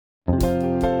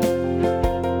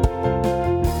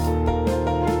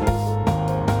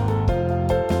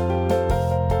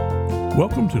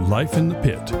Welcome to Life in the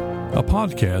Pit, a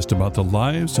podcast about the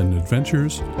lives and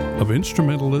adventures of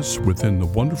instrumentalists within the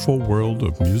wonderful world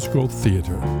of musical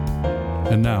theater.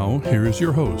 And now, here is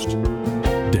your host,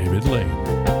 David Lane.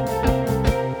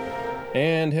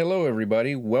 And hello,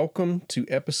 everybody. Welcome to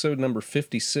episode number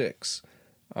 56.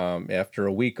 After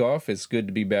a week off, it's good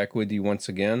to be back with you once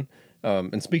again.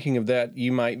 And speaking of that,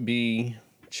 you might be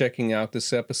checking out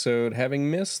this episode having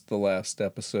missed the last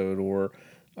episode or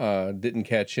didn't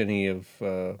catch any of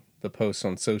the posts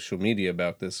on social media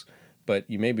about this, but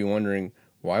you may be wondering,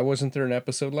 why wasn't there an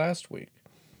episode last week?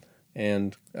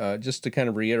 And just to kind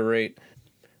of reiterate,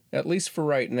 at least for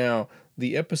right now,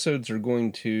 the episodes are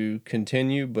going to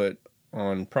continue, but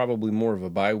on probably more of a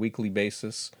bi-weekly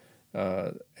basis.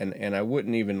 And I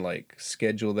wouldn't even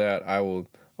schedule that. I will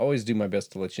always do my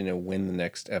best to let you know when the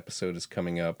next episode is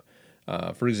coming up.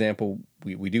 For example,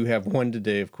 we do have one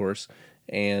today, of course,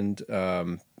 and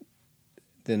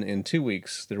then in 2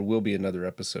 weeks, there will be another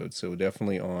episode. So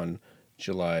definitely on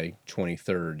July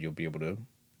 23rd, you'll be able to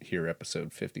hear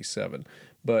episode 57.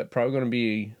 But probably going to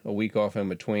be a week off in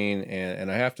between.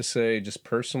 And I have to say, just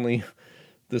personally,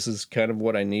 this is kind of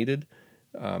what I needed.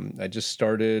 I just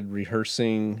started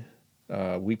rehearsing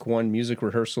week one music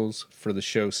rehearsals for the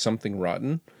show Something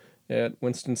Rotten at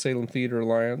Winston-Salem Theater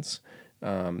Alliance.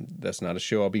 That's not a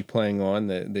show I'll be playing on.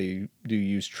 They do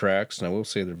use tracks, and I will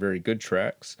say they're very good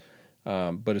tracks.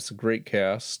 But it's a great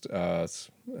cast.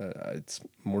 It's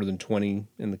more than 20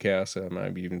 in the cast. It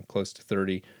might be even close to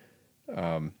 30.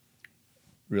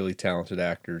 Really talented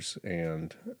actors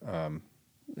and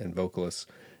vocalists.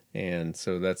 And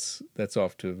so that's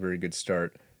off to a very good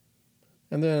start.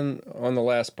 And then on the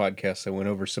last podcast, I went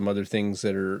over some other things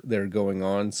that are going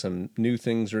on. Some new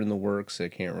things are in the works I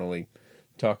can't really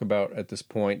talk about at this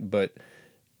point. But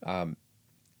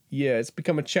yeah, it's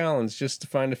become a challenge just to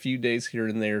find a few days here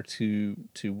and there to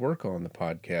work on the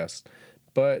podcast.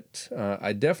 But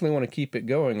I definitely want to keep it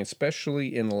going,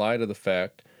 especially in light of the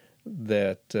fact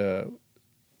that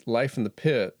Life in the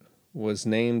Pit was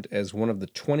named as one of the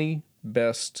 20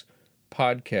 best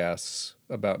podcasts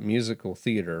about musical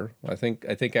theater. I think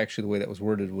actually the way that was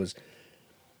worded was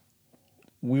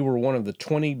we were one of the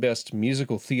 20 best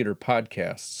musical theater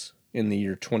podcasts in the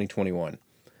year 2021.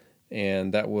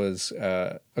 And that was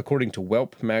according to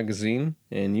Welp magazine,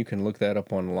 and you can look that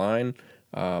up online.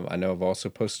 I know I've also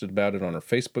posted about it on our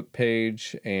Facebook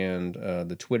page and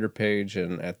the Twitter page,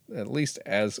 and at least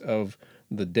as of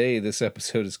the day this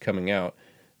episode is coming out,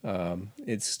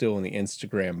 it's still in the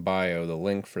Instagram bio, the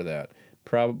link for that.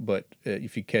 But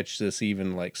if you catch this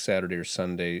even like Saturday or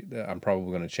Sunday, I'm probably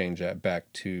going to change that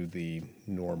back to the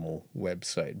normal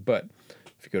website. But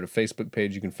if you go to Facebook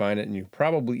page, you can find it, and you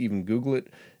probably even Google it.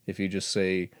 If you just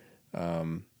say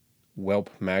Welp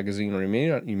magazine, or you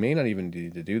may not even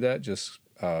need to do that, just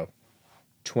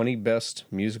 20 best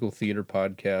musical theater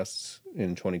podcasts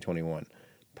in 2021.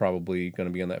 Probably going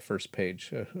to be on that first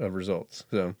page of results.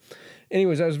 So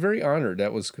anyways, I was very honored.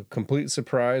 That was a complete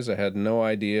surprise. I had no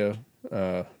idea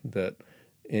that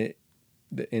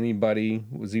anybody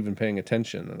was even paying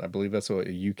attention. And I believe that's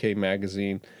a UK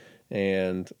magazine.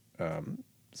 And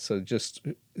so just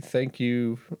thank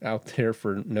you out there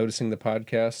for noticing the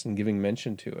podcast and giving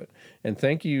mention to it. And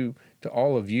thank you to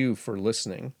all of you for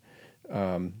listening,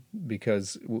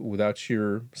 because without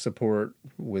your support,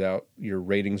 without your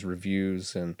ratings,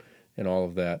 reviews, and all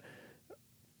of that,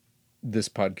 this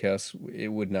podcast, it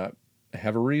would not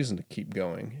have a reason to keep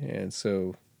going. And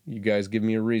so you guys give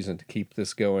me a reason to keep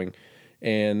this going.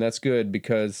 And that's good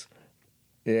because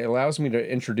it allows me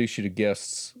to introduce you to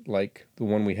guests like the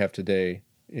one we have today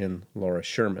in Laura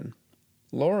Sherman.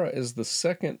 Laura is the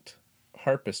second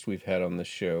harpist we've had on this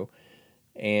show,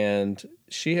 and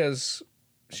she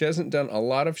hasn't done a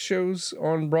lot of shows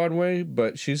on Broadway,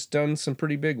 but she's done some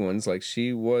pretty big ones. Like,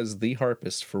 she was the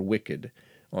harpist for Wicked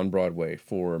on Broadway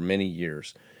for many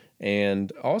years.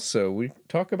 And also, we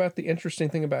talk about the interesting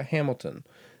thing about Hamilton.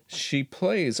 She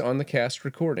plays on the cast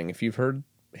recording. If you've heard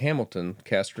Hamilton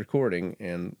cast recording,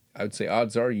 and I would say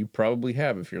odds are you probably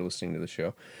have if you're listening to the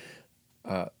show,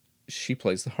 she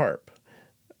plays the harp.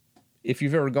 If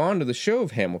you've ever gone to the show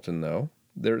of Hamilton, though,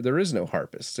 there is no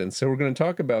harpist. And so we're going to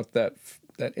talk about that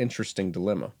interesting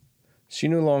dilemma. She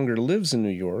no longer lives in New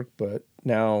York, but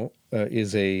now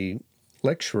is a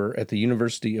lecturer at the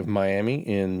University of Miami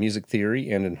in music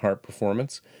theory and in harp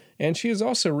performance. And she has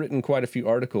also written quite a few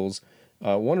articles,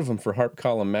 one of them for Harp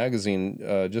Column magazine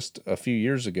just a few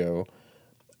years ago,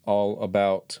 all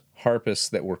about harpists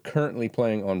that were currently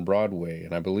playing on Broadway.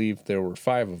 And I believe there were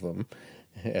 5 of them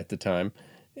at the time.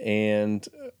 And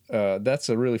that's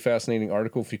a really fascinating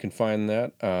article if you can find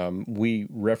that. We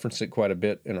reference it quite a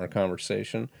bit in our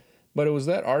conversation. But it was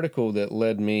that article that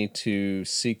led me to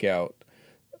seek out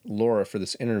Laura for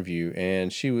this interview,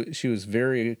 and she was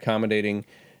very accommodating,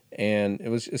 and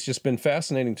it's just been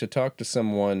fascinating to talk to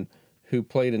someone who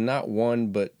played in not one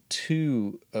but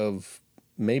two of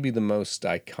maybe the most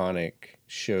iconic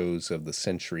shows of the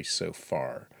century so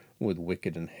far, with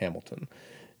Wicked and Hamilton,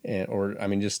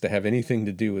 just to have anything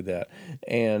to do with that.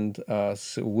 And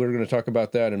so we're going to talk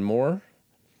about that and more.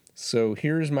 So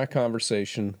here's my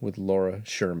conversation with Laura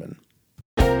Sherman.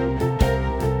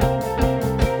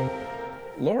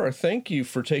 Laura, thank you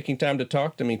for taking time to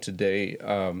talk to me today.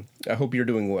 I hope you're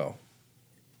doing well.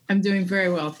 I'm doing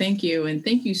very well. Thank you. And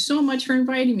thank you so much for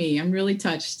inviting me. I'm really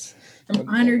touched. I'm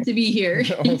honored to be here.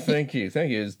 Oh, thank you.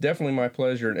 Thank you. It's definitely my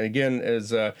pleasure. And again,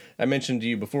 as I mentioned to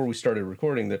you before we started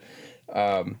recording, that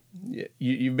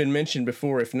you've been mentioned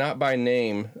before, if not by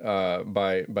name,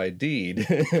 by deed,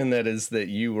 and that is that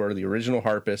you are the original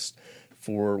harpist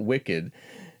for Wicked.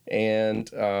 And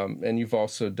you've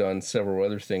also done several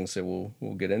other things that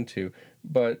we'll get into.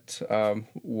 But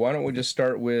why don't we just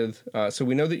start with, so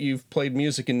we know that you've played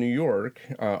music in New York.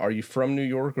 Are you from New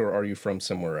York, or are you from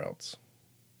somewhere else?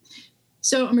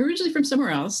 So I'm originally from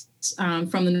somewhere else,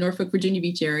 from the Norfolk, Virginia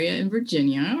Beach area in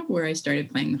Virginia, where I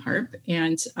started playing the harp.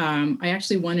 And I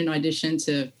actually won an audition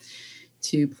to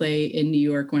play in New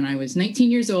York when I was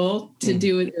 19 years old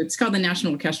it's called the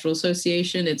National Orchestral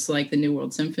Association. It's like the New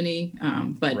World Symphony,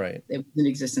 but It was in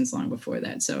existence long before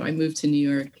that. So I moved to New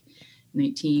York in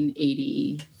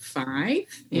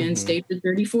 1985 and stayed for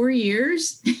 34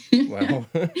 years. Wow.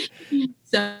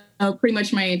 So pretty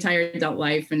much my entire adult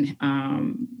life, and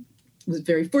was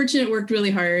very fortunate, worked really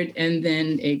hard. And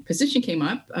then a position came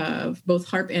up of both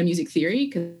harp and music theory,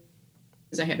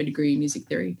 because I have a degree in music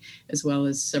theory as well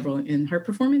as several in harp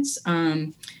performance,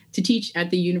 to teach at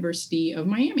the University of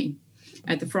Miami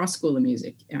at the Frost School of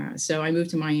Music. So I moved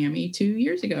to Miami 2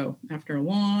 years ago after a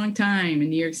long time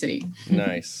in New York City.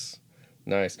 Nice.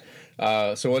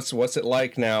 So what's it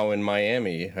like now in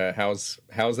Miami? How's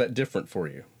that different for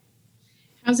you?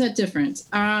 How's that different?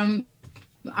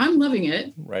 I'm loving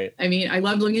it. Right. I mean, I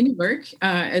love living in New York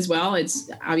as well. It's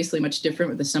obviously much different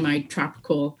with the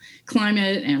semi-tropical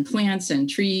climate and plants and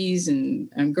trees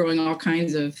and growing all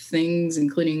kinds of things,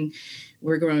 including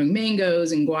we're growing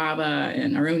mangoes and guava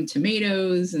and our own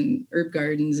tomatoes and herb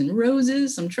gardens and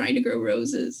roses. I'm trying to grow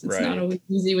roses. It's not always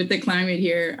easy with the climate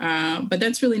here, but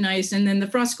that's really nice. And then the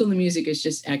Frost School of Music is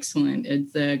just excellent.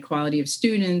 It's the quality of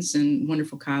students and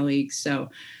wonderful colleagues. So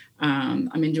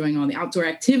I'm enjoying all the outdoor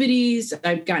activities.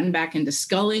 I've gotten back into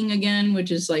sculling again, which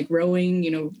is like rowing,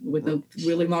 with the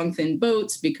really long, thin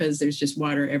boats, because there's just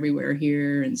water everywhere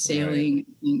here, and sailing. Right.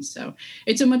 And things. So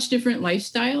it's a much different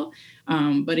lifestyle.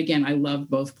 But again, I love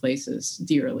both places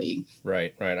dearly.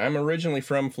 Right. I'm originally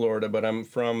from Florida, but I'm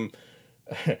from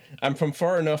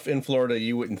far enough in Florida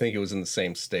you wouldn't think it was in the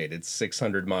same state. It's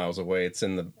 600 miles away. It's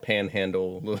in the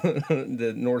Panhandle,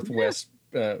 the northwest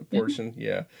portion.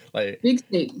 Yeah. Big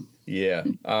state. Yeah.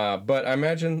 But I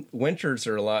imagine winters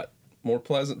are a lot more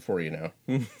pleasant for you now.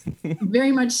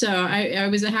 Very much so. I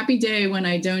was a happy day when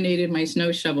I donated my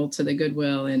snow shovel to the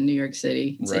Goodwill in New York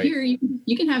City. So here,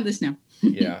 you can have this now.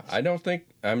 Yeah. I don't think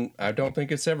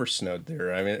it's ever snowed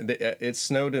there. I mean, it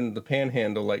snowed in the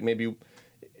Panhandle, like maybe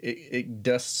it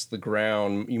dusts the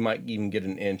ground. You might even get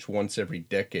an inch once every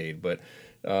decade. But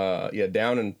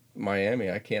down in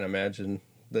Miami, I can't imagine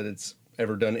that it's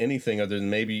ever done anything other than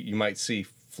maybe you might see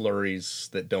flurries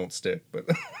that don't stick. But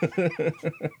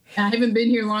I haven't been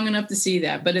here long enough to see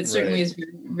that, but it certainly is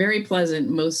very pleasant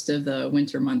most of the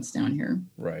winter months down here.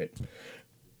 Right.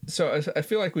 So I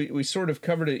feel like we sort of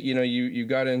covered it. You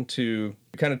got into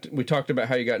we talked about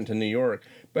how you got into New York,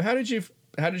 but how did you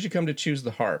come to choose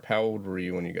the harp? How old were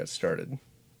you when you got started?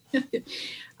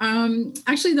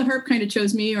 Actually, the harp kind of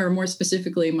chose me, or more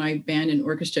specifically, my band and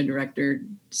orchestra director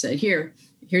said,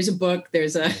 here's a book.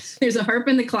 There's a harp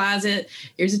in the closet.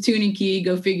 Here's a tuning key.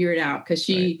 Go figure it out. Because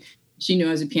she knew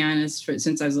I was a pianist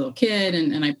since I was a little kid,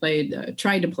 and I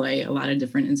tried to play a lot of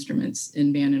different instruments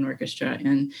in band and orchestra.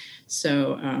 And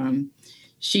so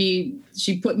she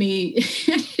put me.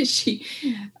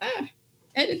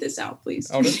 Edit this out, please.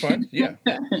 Oh, that's fine. Yeah.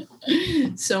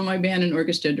 So my band and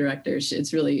orchestra director,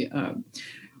 it's really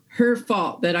her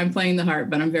fault that I'm playing the harp,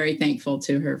 but I'm very thankful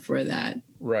to her for that.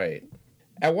 Right.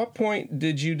 At what point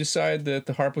did you decide that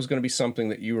the harp was going to be something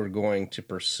that you were going to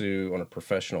pursue on a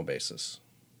professional basis?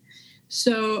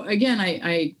 So again,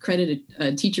 I credit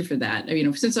a teacher for that.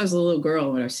 Since I was a little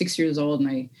girl, when I was 6 years old, and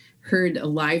I heard a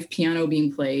live piano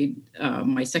being played,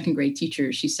 my second grade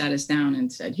teacher, she sat us down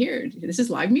and said, "Here, this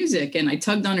is live music." And I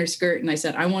tugged on her skirt and I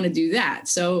said, "I want to do that."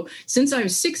 So since I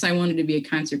was 6, I wanted to be a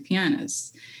concert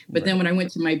pianist. But then when I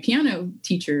went to my piano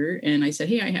teacher and I said,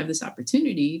 hey, I have this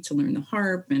opportunity to learn the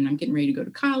harp and I'm getting ready to go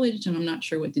to college and I'm not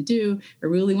sure what to do. I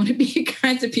really want to be a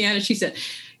concert pianist. She said,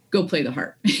 go play the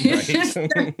harp. Right. So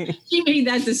she made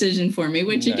that decision for me,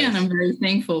 which again, I'm very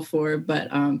thankful for, but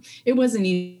it wasn't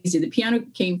easy. The piano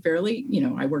came fairly,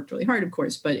 I worked really hard, of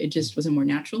course, but it just was a more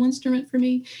natural instrument for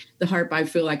me. The harp, I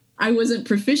feel like I wasn't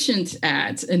proficient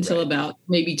at until about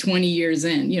maybe 20 years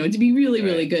in, to be really,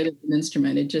 really good at an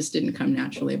instrument. It just didn't come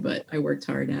naturally, but I worked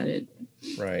hard at it.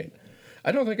 Right.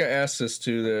 I don't think I asked this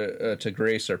to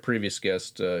Grace, our previous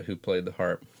guest who played the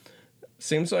harp.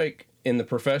 Seems like in the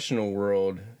professional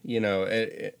world,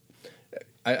 I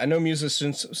know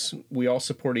musicians, we all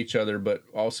support each other, but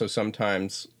also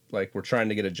sometimes like we're trying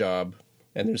to get a job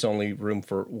and there's only room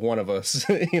for one of us,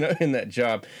 in that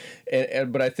job.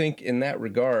 But I think in that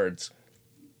regards,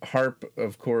 harp,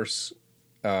 of course,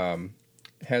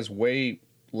 has way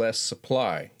less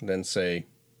supply than, say,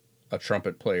 a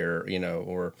trumpet player,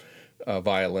 or a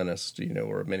violinist,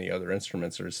 or many other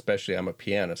instruments, or especially I'm a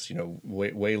pianist,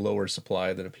 way lower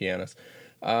supply than a pianist.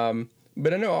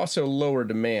 But I know also lower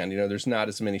demand, there's not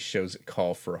as many shows that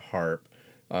call for a harp.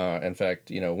 In fact,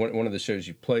 one of the shows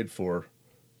you played for,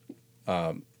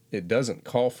 it doesn't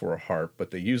call for a harp,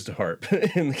 but they used a harp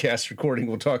in the cast recording.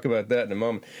 We'll talk about that in a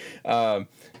moment.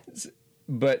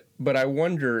 But I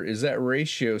wonder, is that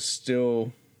ratio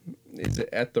still, is it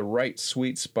at the right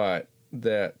sweet spot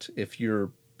that if you're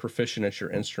proficient at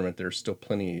your instrument, there's still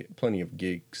plenty of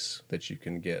gigs that you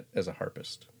can get as a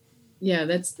harpist? Yeah,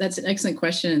 that's an excellent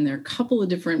question, and there are a couple of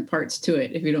different parts to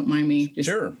it, if you don't mind me just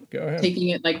Sure, go ahead. Taking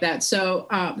it like that. So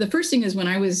the first thing is when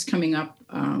I was coming up,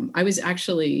 I was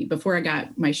actually, before I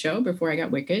got my show, before I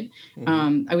got Wicked,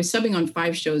 I was subbing on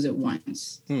 5 shows at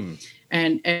once.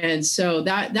 And so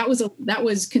that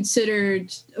was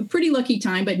considered a pretty lucky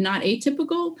time, but not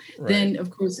atypical. Right. Then, of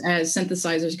course, as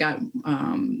synthesizers got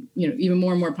even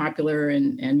more and more popular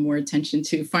and more attention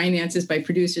to finances by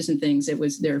producers and things,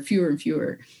 there are fewer and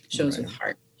fewer shows with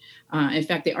harp. In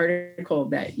fact, the article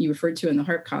that you referred to in the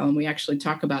harp column, we actually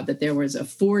talk about that there was a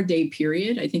 4-day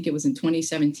period, I think it was in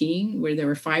 2017, where there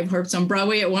were 5 harps on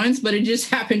Broadway at once, but it just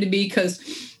happened to be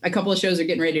because a couple of shows are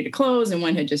getting ready to close and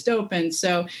one had just opened.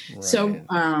 So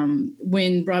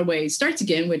when Broadway starts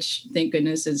again, which thank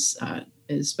goodness is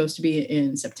supposed to be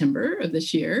in September of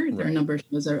this year. There are a number of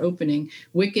shows that are opening.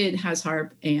 Wicked has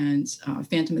harp, and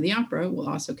Phantom of the Opera will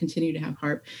also continue to have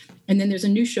harp. And then there's a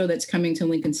new show that's coming to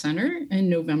Lincoln Center in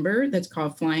November that's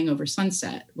called Flying Over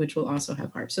Sunset, which will also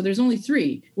have harp. So there's only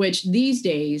 3, which these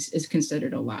days is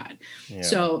considered a lot. Yeah.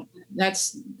 So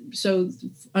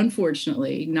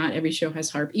unfortunately, not every show has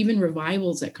harp. Even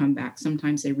revivals that come back,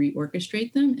 sometimes they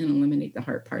reorchestrate them and eliminate the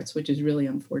harp parts, which is really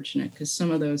unfortunate because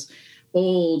some of those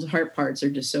old harp parts are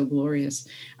just so glorious.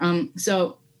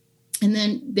 And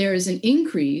then there's an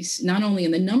increase, not only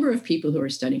in the number of people who are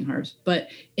studying harps, but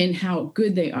in how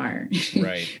good they are.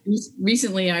 Right.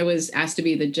 Recently, I was asked to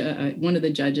be one of the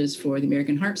judges for the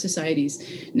American Harp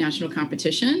Society's national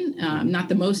competition, not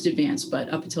the most advanced, but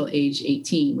up until age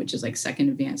 18, which is like second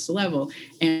advanced level.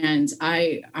 And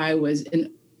I was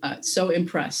so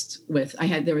impressed with,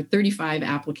 there were 35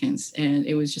 applicants, and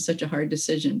it was just such a hard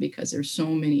decision because there's so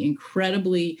many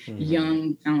incredibly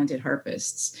young, talented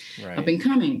harpists up and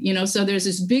coming, so there's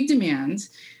this big demand,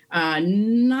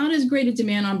 not as great a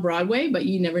demand on Broadway, but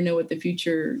you never know what the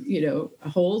future,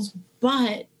 holds.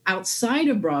 But outside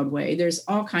of Broadway, there's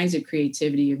all kinds of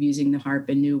creativity of using the harp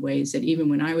in new ways that even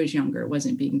when I was younger,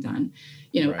 wasn't being done.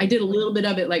 I did a little bit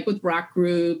of it like with rock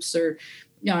groups or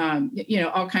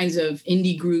all kinds of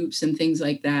indie groups and things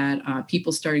like that,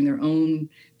 people starting their own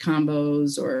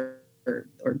combos or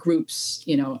groups,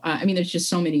 there's just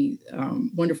so many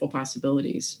wonderful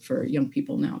possibilities for young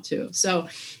people now too. So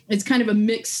it's kind of a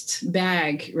mixed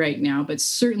bag right now, but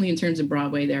certainly in terms of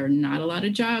Broadway, there are not a lot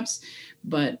of jobs,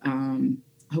 but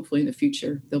hopefully in the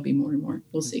future, there'll be more and more.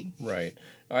 We'll see. Right.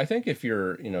 I think if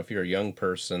you're a young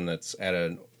person that's at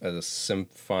a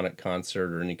symphonic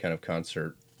concert or any kind of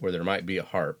concert where there might be a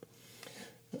harp,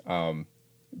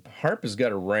 harp has got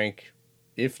to rank,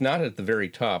 if not at the very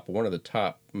top, one of the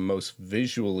top most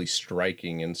visually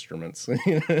striking instruments.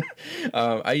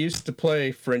 I used to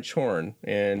play French horn,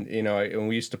 and and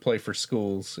we used to play for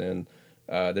schools, and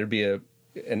there'd be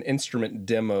an instrument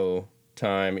demo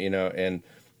time, and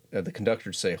the conductor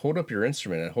would say, "Hold up your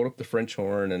instrument," and hold up the French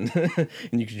horn, and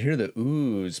and you could hear the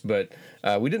oohs. But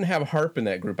we didn't have a harp in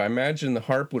that group. I imagine the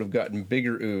harp would have gotten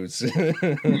bigger oohs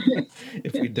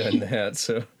if we'd done that.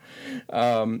 So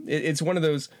it's one of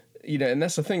those, and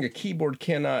that's the thing a keyboard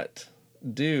cannot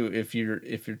do if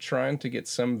you're trying to get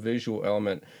some visual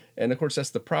element. And of course,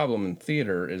 that's the problem in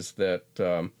theater, is that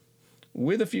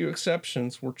with a few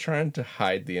exceptions, we're trying to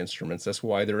hide the instruments. That's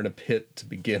why they're in a pit to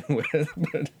begin with.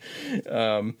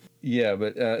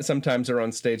 But sometimes they're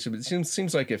on stage. It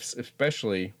seems like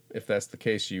especially if that's the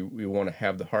case, you want to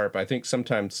have the harp. I think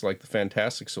sometimes like the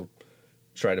Fantastics will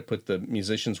try to put the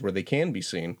musicians where they can be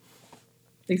seen.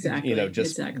 Exactly.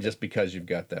 Just because you've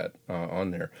got that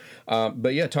on there.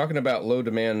 But yeah, talking about low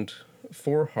demand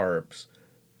for harps,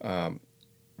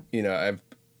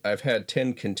 I've had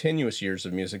 10 continuous years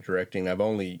of music directing. I've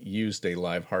only used a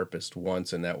live harpist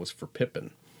once, and that was for Pippin.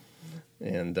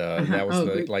 And that was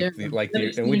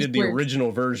and we did the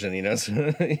original version,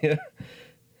 So, yeah.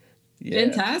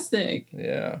 Fantastic.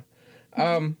 Yeah.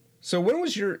 So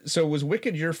was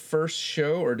Wicked your first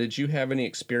show, or did you have any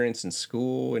experience in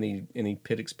school, any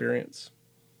pit experience?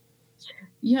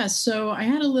 Yeah, so I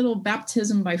had a little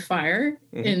baptism by fire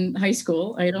in high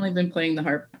school. I had only been playing the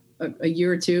harp a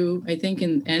year or two, I think,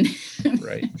 and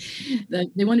right.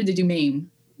 They wanted to do Maine.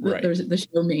 Right. There was the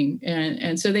show Maine,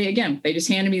 and so they just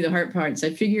handed me the harp parts.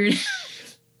 I figured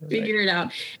it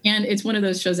out, and it's one of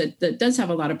those shows that does have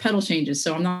a lot of pedal changes.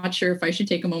 So I'm not sure if I should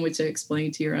take a moment to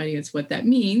explain to your audience what that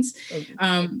means.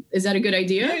 Okay. Is that a good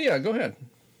idea? Yeah, go ahead.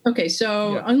 Okay,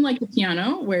 so unlike the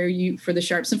piano, where for the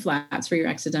sharps and flats, for your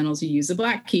accidentals, you use the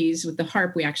black keys. With the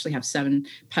harp, we actually have 7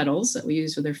 pedals that we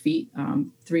use with our feet,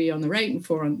 3 on the right and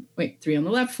 3 on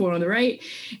the left, 4 on the right.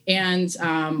 And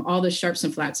all the sharps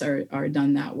and flats are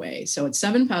done that way. So it's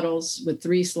 7 pedals with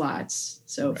 3 slots.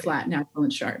 So flat, natural,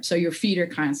 and sharp. So your feet are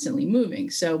constantly moving.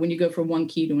 So when you go from one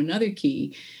key to another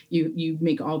key, you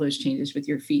make all those changes with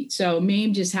your feet. So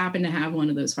MAME just happened to have one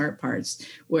of those harp parts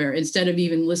where instead of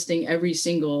even listing every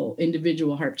single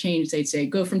individual harp change, they'd say,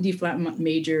 go from D flat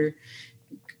major,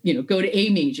 go to A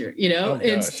major,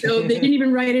 and so they didn't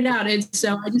even write it out. And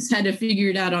so I just had to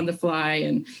figure it out on the fly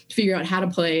and figure out how to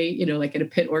play, like in a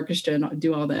pit orchestra and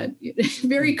do all that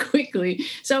very quickly.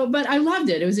 So, but I loved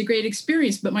it. It was a great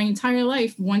experience. But my entire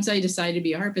life, once I decided to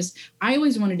be a harpist, I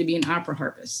always wanted to be an opera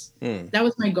harpist. That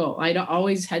was my goal. I'd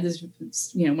always had this,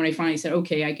 when I finally said,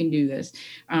 okay, I can do this.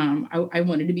 I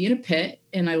wanted to be in a pit,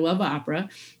 and I love opera,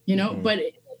 but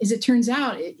as it turns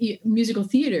out, musical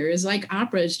theater is like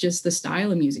opera. It's just the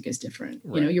style of music is different.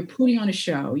 Right. You're putting on a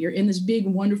show. You're in this big,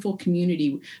 wonderful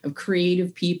community of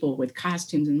creative people with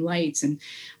costumes and lights and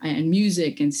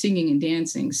music and singing and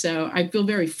dancing. So I feel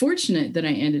very fortunate that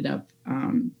I ended up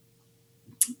on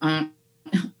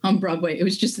Broadway. It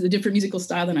was just a different musical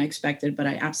style than I expected, but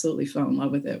I absolutely fell in love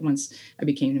with it once I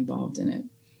became involved in it.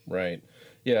 Right.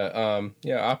 Yeah.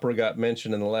 Opera got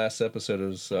mentioned in the last episode. It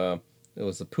was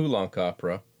the Poulenc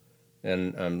opera.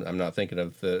 And I'm not thinking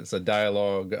of it's a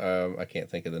dialogue. I can't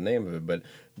think of the name of it,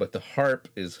 but the harp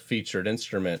is a featured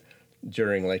instrument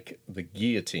during like the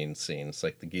guillotine scene. It's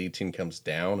like the guillotine comes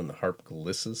down and the harp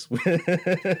glisses.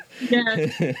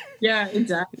 Yeah,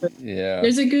 exactly. Yeah.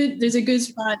 There's a good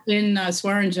spot in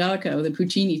Suor Angelico, the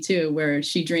Puccini too, where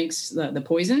she drinks the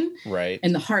poison. Right.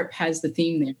 And the harp has the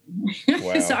theme there.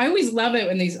 Wow. So I always love it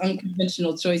when these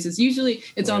unconventional choices. Usually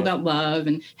it's all about love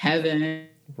and heaven.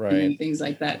 Right. And things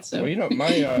like that. So, my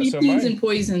and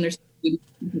poison.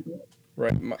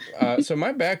 Right. So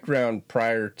my background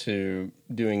prior to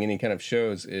doing any kind of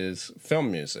shows is film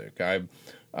music.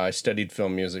 I studied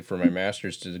film music for my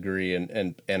master's degree,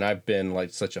 and I've been like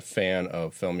such a fan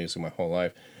of film music my whole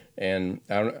life. And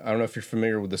I don't know if you're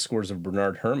familiar with the scores of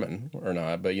Bernard Herrmann or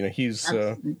not, but he's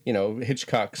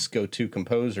Hitchcock's go-to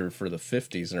composer for the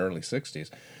 50s and early 60s.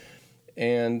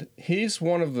 And he's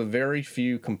one of the very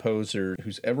few composers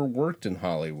who's ever worked in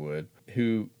Hollywood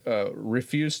who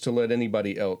refused to let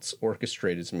anybody else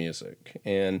orchestrate his music.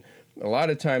 And a lot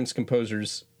of times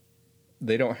composers,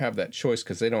 they don't have that choice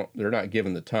because they're not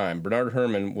given the time. Bernard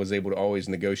Herrmann was able to always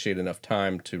negotiate enough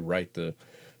time to write the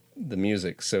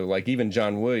music. So like even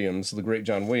John Williams, the great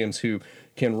John Williams, who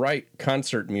can write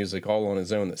concert music all on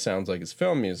his own that sounds like his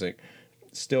film music,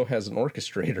 still has an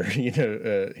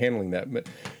orchestrator, handling that. But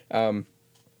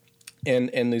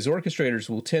and these orchestrators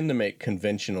will tend to make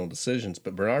conventional decisions.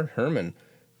 But Bernard Herrmann,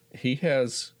 he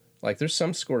has there's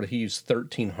some score that he used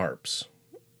 13 harps.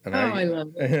 And I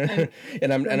love it.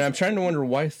 and I'm trying to wonder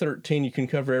why 13. You can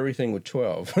cover everything with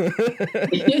 12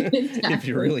 if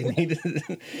you really needed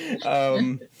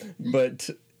it.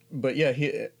 But yeah,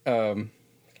 he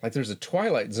there's a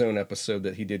Twilight Zone episode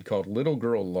that he did called Little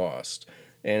Girl Lost.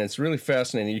 And it's really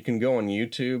fascinating. You can go on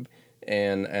YouTube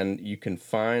and you can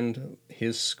find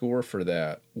his score for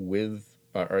that with,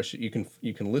 you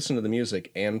can listen to the music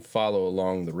and follow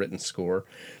along the written score,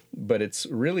 but it's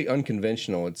really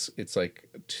unconventional. It's like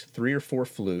 3 or 4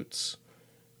 flutes,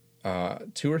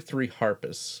 2 or 3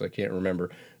 harpists. I can't remember,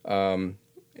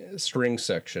 string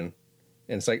section,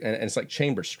 and it's like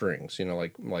chamber strings, you know,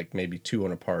 like maybe two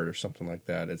on a part or something like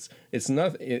that. It's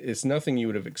nothing you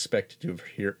would have expected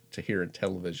to hear in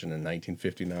television in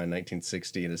 1959,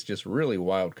 1960, and it's just really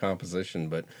wild composition.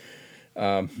 But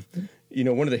you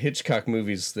know, one of the Hitchcock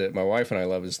movies that my wife and I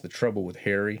love is The Trouble with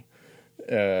Harry.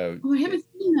 I haven't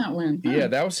seen that one. Yeah,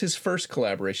 that was his first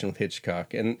collaboration with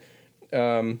Hitchcock, and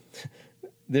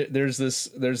there's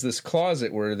this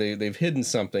closet where they've hidden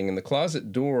something, and the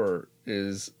closet door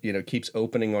is, you know, keeps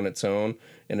opening on its own,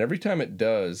 and every time it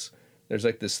does, there's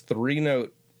like this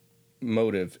 3-note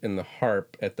motive in the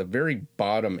harp at the very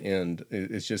bottom end.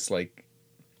 It's just like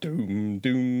doom,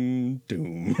 doom,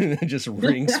 doom. It just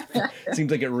rings. It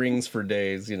seems like it rings for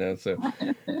days, you know. So,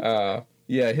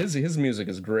 yeah, his music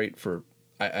is great for,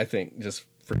 I think, just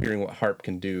for hearing what harp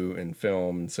can do in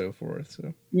film and so forth.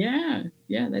 So yeah,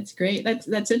 that's great.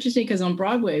 That's interesting, because on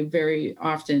Broadway, very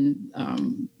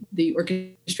often the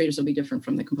orchestrators will be different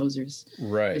from the composers,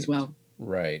 right, as well.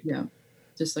 Right. Yeah,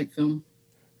 just like film.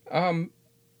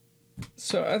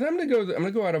 So I'm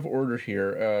gonna go out of order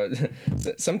here.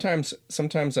 Sometimes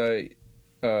I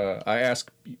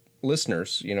ask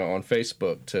listeners, you know, on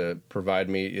Facebook to provide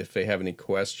me if they have any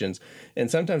questions, and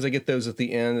sometimes I get those at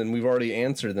the end, and we've already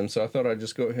answered them. So I thought I'd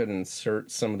just go ahead and insert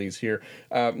some of these here.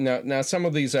 Now some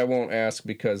of these I won't ask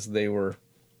because they were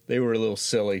a little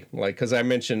silly, like because I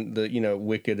mentioned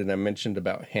Wicked, and I mentioned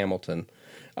about Hamilton.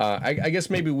 I guess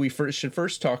maybe we should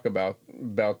first talk about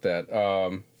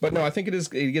that. But no, I think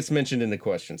it gets mentioned in the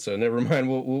question, so never mind.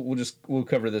 We'll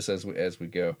cover this as we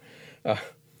go.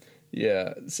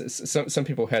 Yeah, some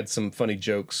people had some funny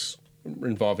jokes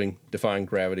involving defying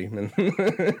gravity and,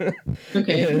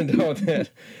 okay. and all that.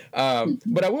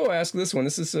 But I will ask this one.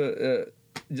 This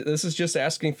is just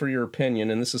asking for your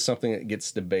opinion, and this is something that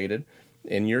gets debated.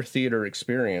 In your theater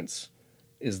experience,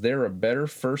 is there a better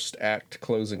first act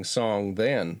closing song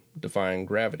than Defying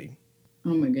Gravity?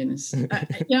 Oh my goodness.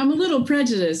 I'm a little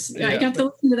prejudiced. Yeah. I got to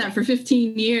listen to that for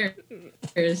 15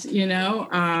 years, you know.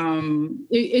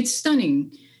 It's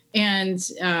stunning. And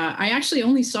I actually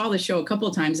only saw the show a couple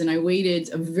of times, and I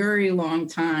waited a very long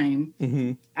time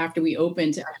after we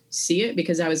opened to see it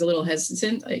because I was a little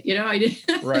hesitant. You know, I did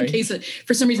right. in case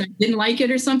for some reason I didn't like it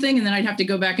or something, and then I'd have to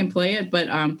go back and play it. But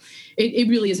it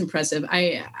really is impressive.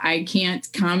 I can't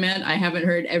comment. I haven't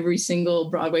heard every single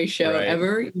Broadway show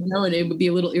ever, you know, and it would be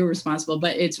a little irresponsible.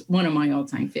 But it's one of my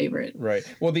all-time favorite. Right.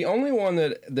 Well, the only one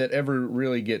that ever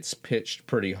really gets pitched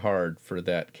pretty hard for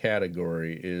that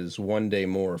category is One Day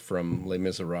More from Les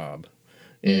Miserables.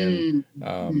 And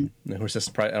of course,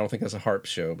 I don't think that's a harp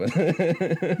show, but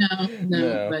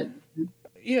no. But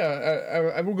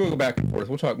yeah, I will go back and forth.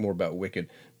 We'll talk more about Wicked,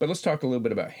 but let's talk a little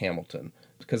bit about Hamilton,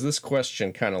 because this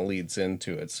question kind of leads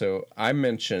into it. So I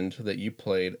mentioned that you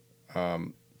played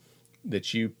the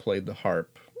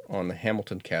harp on the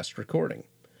Hamilton cast recording.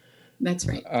 That's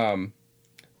right.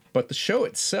 But the show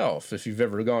itself, if you've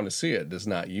ever gone to see it, does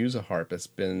not use a harp. It's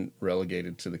been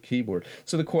relegated to the keyboard.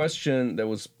 So the question that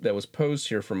was posed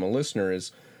here from a listener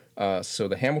is, so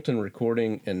the Hamilton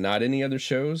recording and not any other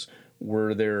shows,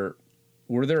 were there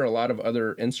a lot of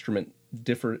other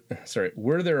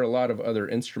were there a lot of other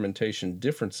instrumentation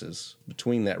differences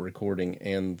between that recording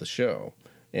and the show?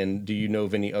 And do you know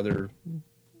of any other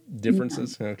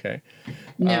differences? No. Okay.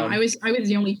 No, I was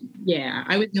the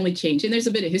only change, and there's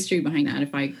a bit of history behind that.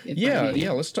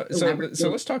 Let's talk. So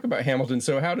let's talk about Hamilton.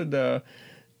 So how did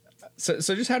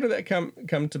just how did that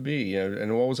come to be? You know,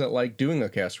 and what was it like doing a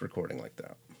cast recording like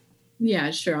that?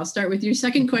 Yeah, sure. I'll start with your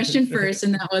second question first,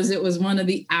 and it was one of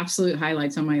the absolute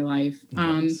highlights of my life.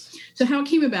 Nice. So how it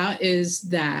came about is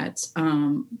that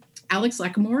Alex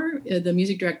Lacamoire, the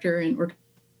music director and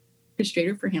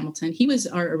orchestrator for Hamilton, he was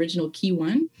our original key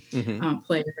one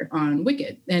player on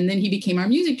Wicked, and then he became our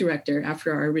music director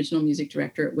after our original music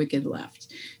director at Wicked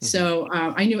left. So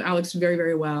I knew Alex very,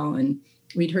 very well, and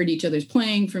we'd heard each other's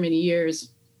playing for many years.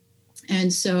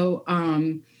 And so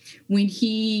when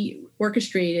he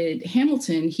orchestrated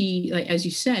Hamilton, he, like, as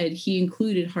you said, he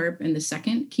included harp in the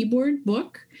second keyboard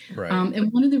book. Right.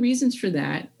 And one of the reasons for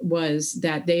that was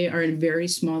that they are in a very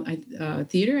small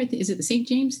theater. Is it the St.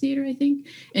 James Theater, I think?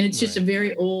 And it's just a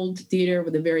very old theater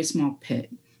with a very small pit.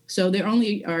 So there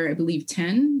only are, I believe,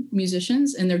 10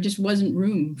 musicians, and there just wasn't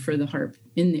room for the harp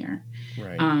in there.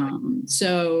 Right.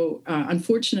 So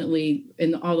unfortunately,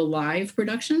 in all the live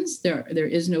productions, there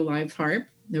is no live harp,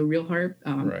 no real harp,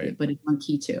 but it's on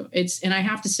key too. And I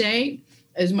have to say,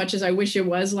 as much as I wish it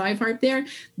was live harp there,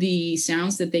 the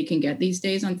sounds that they can get these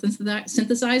days on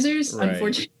synthesizers,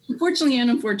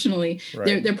 unfortunately,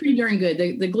 they're pretty darn good.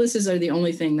 The glisses are the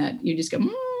only thing that you just go,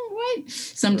 what? what?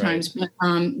 Sometimes, Right.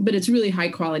 but it's really high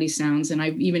quality sounds. And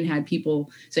I've even had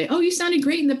people say, "Oh, you sounded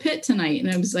great in the pit tonight."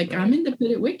 And I was like, Right. "I'm in the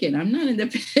pit at Wicked. I'm not in the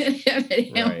pit at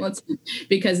Hamilton,"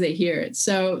 because they hear it.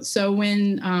 So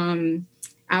when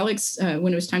Alex,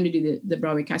 when it was time to do the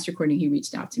Broadway cast recording, he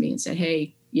reached out to me and said,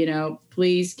 "Hey,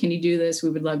 please, can you do this? We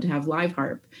would love to have live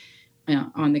harp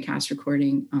on the cast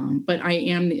recording." But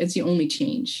it's the only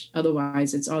change.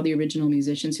 Otherwise, it's all the original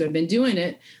musicians who have been doing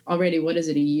it already. What is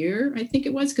it, a year? I think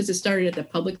it was, because it started at the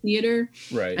Public Theater.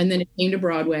 Right. And then it came to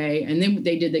Broadway, and then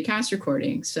they did the cast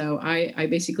recording. So I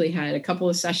basically had a couple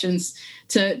of sessions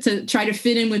to try to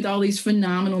fit in with all these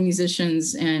phenomenal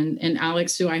musicians. And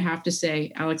Alex, who I have to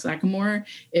say, Alex Lacamoire,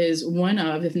 is one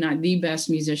of, if not the best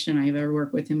musician I've ever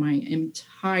worked with in my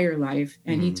entire life.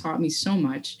 And he taught me so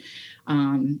much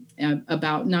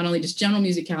about not only just general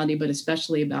musicality, but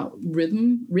especially about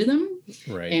rhythm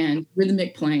Right. and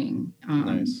rhythmic playing.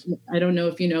 Nice. I don't know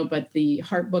if you know, but the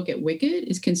harp book at Wicked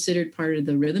is considered part of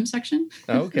the rhythm section.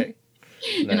 Oh, okay.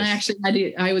 And Nice.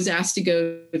 I was asked to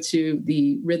go to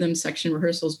the rhythm section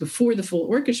rehearsals before the full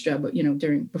orchestra, but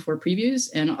before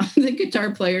previews, and all the guitar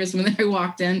players, when I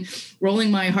walked in, rolling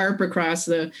my harp across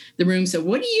the room, said,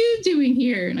 "What are you doing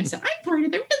here?" And I said, "I'm part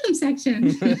of the rhythm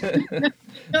section." They're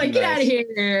like, "Get out of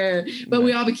here!" But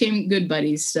we all became good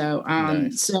buddies. So,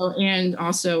 and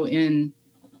also in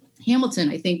Hamilton,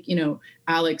 I think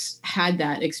Alex had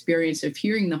that experience of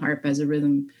hearing the harp as a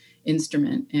rhythm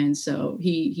instrument, and so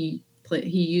he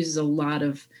uses a lot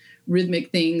of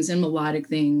rhythmic things and melodic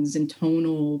things and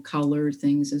tonal color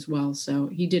things as well. So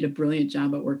he did a brilliant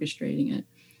job at orchestrating it.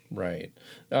 Right.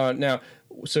 Now,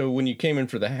 so when you came in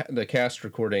for the cast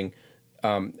recording,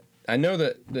 I know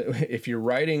that if you're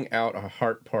writing out a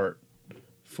harp part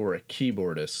for a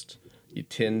keyboardist, you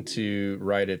tend to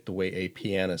write it the way a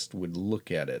pianist would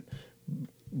look at it.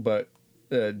 But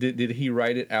did he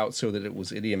write it out so that it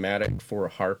was idiomatic for a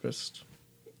harpist?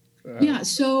 Yeah.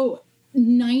 So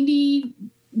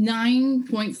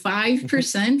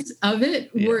 99.5% of it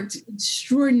worked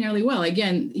extraordinarily well.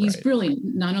 Again, he's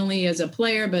brilliant, not only as a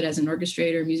player, but as an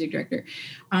orchestrator, music director.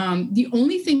 The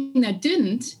only thing that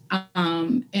didn't,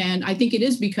 and I think it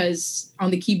is because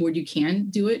on the keyboard you can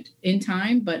do it in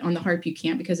time, but on the harp you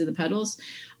can't because of the pedals.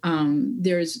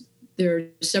 There are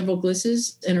several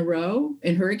glisses in a row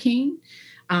in Hurricane.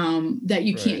 That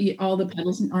you can't, all the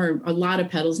pedals, or a lot of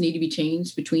pedals need to be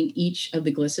changed between each of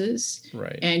the glisses.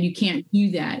 Right. And you can't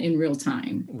do that in real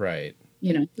time. Right.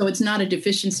 So it's not a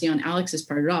deficiency on Alex's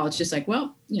part at all. It's just like,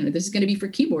 well, this is going to be for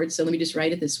keyboard, so let me just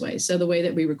write it this way. So the way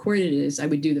that we recorded it is I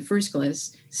would do the first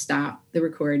gliss, stop the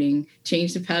recording,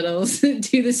 change the pedals,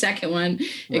 do the second one,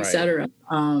 etc.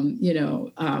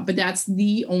 But that's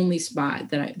the only spot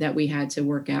that we had to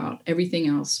work out. Everything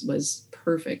else was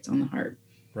perfect on the harp.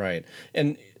 Right.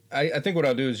 And I think what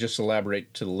I'll do is just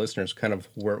elaborate to the listeners kind of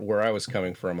where I was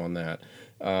coming from on that.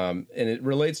 And it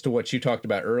relates to what you talked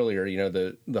about earlier.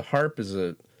 The harp is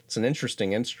it's an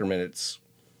interesting instrument.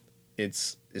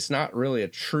 It's not really a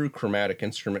true chromatic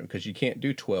instrument because you can't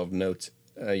do 12 notes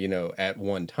at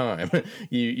one time.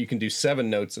 You can do 7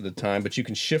 notes at a time, but you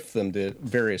can shift them to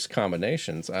various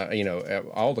combinations.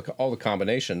 All the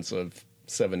combinations of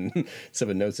seven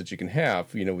notes that you can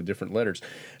have, with different letters.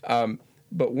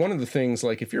 But one of the things,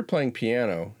 like if you're playing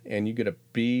piano and you get a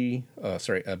B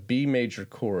major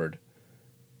chord,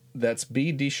 that's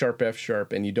B, D sharp, F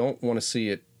sharp, and you don't want to see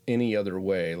it any other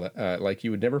way. Like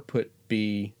you would never put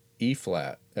B, E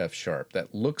flat, F sharp.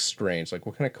 That looks strange. Like,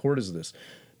 what kind of chord is this?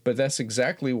 But that's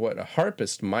exactly what a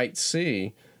harpist might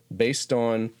see based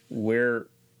on where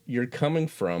you're coming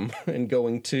from and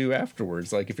going to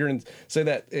afterwards. Like if you're in, say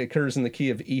that occurs in the key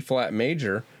of E flat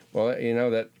major, well,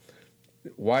 that.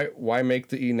 Why make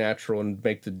the E natural and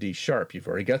make the D sharp? You've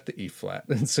already got the E flat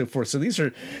and so forth. So these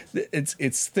are,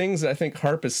 it's things that I think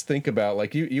harpists think about.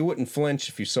 Like you wouldn't flinch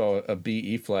if you saw a B,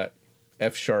 E flat,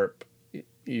 F sharp.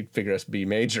 You'd figure that's B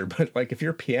major. But like if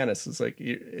you're a pianist, it's like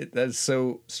that's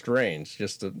so strange.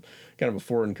 Just a kind of a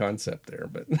foreign concept there.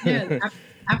 But yeah,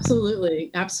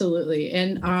 absolutely.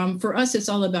 And for us, it's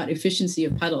all about efficiency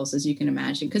of pedals, as you can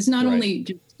imagine, because not only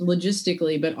just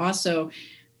logistically, but also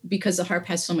because the harp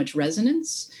has so much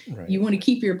resonance, you want to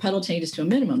keep your pedal changes to a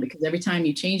minimum, because every time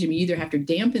you change them, you either have to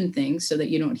dampen things so that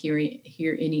you don't hear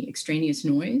any extraneous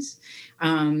noise,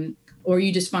 or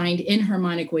you just find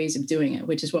inharmonic ways of doing it,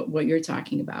 which is what you're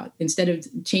talking about. Instead of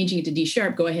changing it to D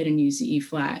sharp, go ahead and use the E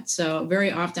flat. So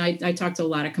very often I talk to a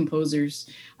lot of composers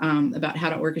about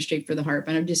how to orchestrate for the harp.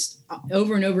 And I'm just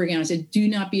over and over again, I said, do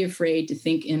not be afraid to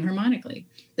think inharmonically.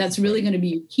 That's really going to be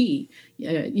your key,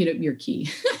 your key.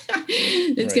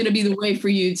 It's going to be the way for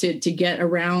you to get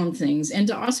around things and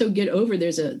to also get over.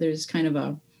 There's kind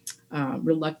of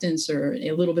reluctance or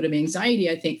a little bit of anxiety,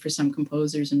 I think, for some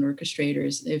composers and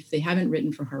orchestrators if they haven't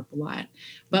written for harp a lot.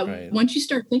 But once you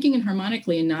start thinking in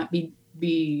harmonically and not be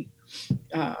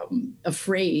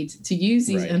afraid to use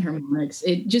these enharmonics,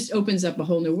 it just opens up a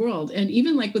whole new world. And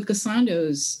even like with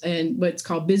glissandos and what's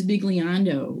called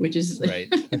bisbigliando, which is a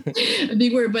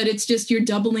big word, but it's just you're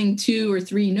doubling 2 or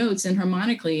 3 notes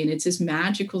enharmonically, and it's this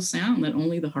magical sound that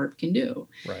only the harp can do.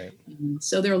 Right.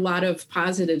 So there are a lot of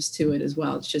positives to it as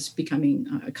well. It's just becoming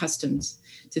accustomed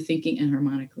to thinking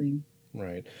enharmonically.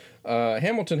 Right.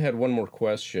 Hamilton had one more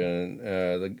question.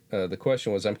 The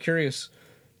question was, I'm curious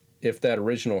if that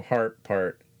original harp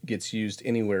part gets used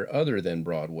anywhere other than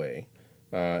Broadway.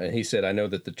 And he said, I know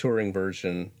that the touring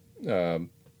version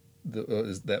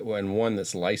is that one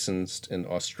that's licensed in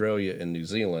Australia and New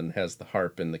Zealand has the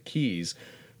harp and the keys.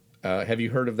 Have you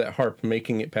heard of that harp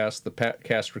making it past the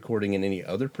cast recording in any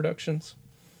other productions?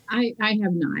 I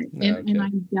have not, and I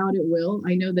doubt it will.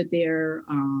 I know that they're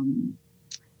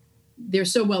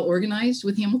so well organized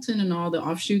with Hamilton and all the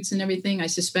offshoots and everything. I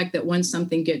suspect that once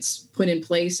something gets put in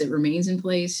place, it remains in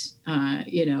place.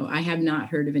 I have not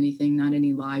heard of anything, not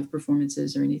any live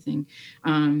performances or anything.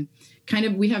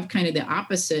 We have kind of the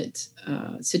opposite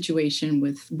situation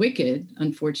with Wicked,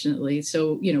 unfortunately.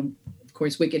 So, of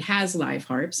course, Wicked has live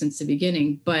harp since the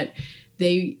beginning, but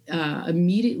they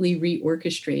immediately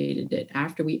reorchestrated it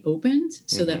after we opened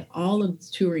so that all of the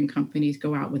touring companies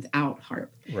go out without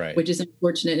harp, which is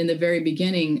unfortunate. In the very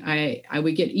beginning, I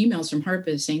would get emails from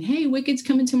harpists saying, hey, Wicked's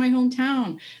coming to my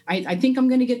hometown. I think I'm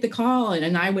going to get the call.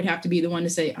 And I would have to be the one to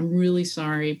say, I'm really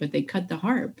sorry, but they cut the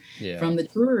harp from the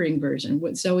touring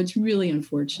version. So it's really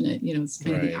unfortunate. It's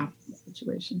kind of the opposite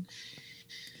situation.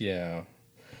 Yeah.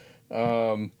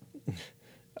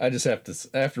 I just have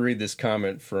to read this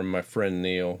comment from my friend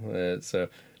Neil. It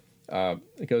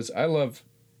goes, I love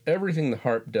everything the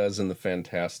harp does in the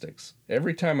Fantastics.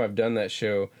 Every time I've done that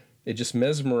show, it just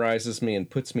mesmerizes me and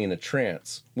puts me in a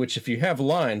trance, which if you have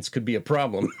lines could be a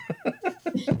problem.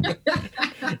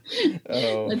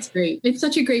 That's great. It's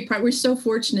such a great part. We're so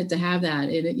fortunate to have that.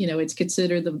 It's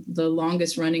considered the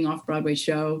longest running off-Broadway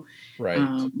show.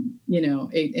 Right.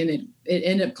 It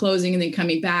ended up closing and then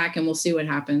coming back, and we'll see what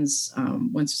happens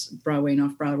once Broadway and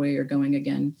off-Broadway are going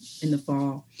again in the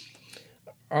fall.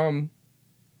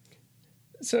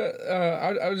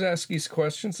 So I'll just ask these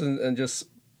questions and just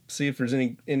see if there's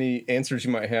any answers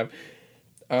you might have.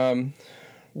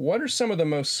 What are some of the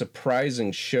most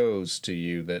surprising shows to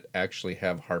you that actually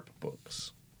have harp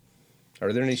books?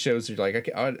 Are there any shows that you're like,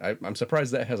 I'm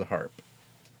surprised that has a harp?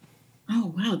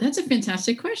 Oh, wow. That's a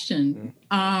fantastic question.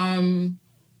 I'm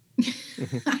going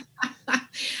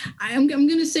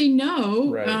to say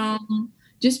no. Right.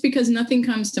 Just because nothing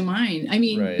comes to mind. I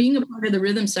mean, being a part of the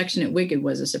rhythm section at Wicked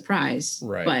was a surprise.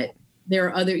 Right. But there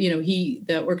are other, the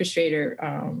orchestrator,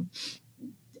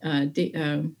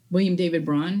 William David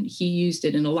Braun, he used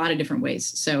it in a lot of different ways.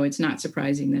 So it's not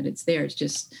surprising that it's there. It's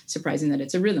just surprising that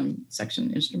it's a rhythm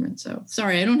section instrument. So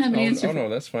sorry, I don't have an answer. Oh, no,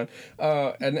 that's fine.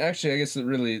 And actually, I guess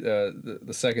really the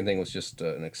second thing was just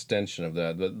an extension of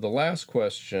that. The last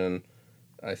question,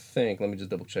 I think, let me just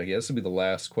double check. Yeah, this will be the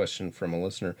last question from a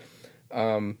listener.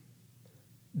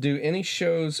 Do any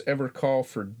shows ever call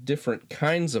for different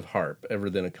kinds of harp other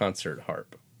than a concert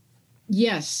harp?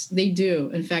 Yes, they do.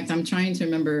 In fact, I'm trying to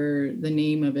remember the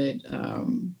name of it. I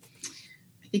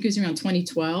think it was around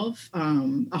 2012.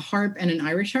 A harp and an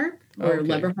Irish harp or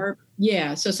lever harp.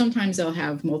 Yeah. So sometimes they'll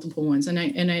have multiple ones, and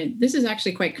I this is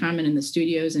actually quite common in the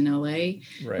studios in LA.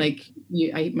 Right. Like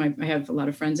I have a lot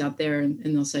of friends out there, and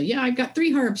they'll say, "Yeah, I've got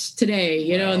 3 harps today,"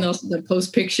 and they'll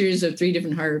post pictures of 3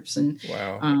 different harps, and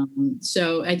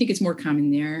so I think it's more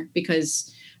common there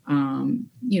because.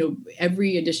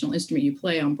 Every additional instrument you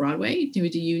play on Broadway, due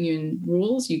to union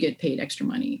rules, you get paid extra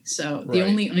money. So the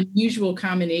only unusual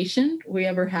combination we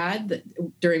ever had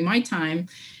during my time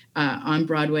on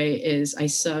Broadway is I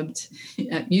subbed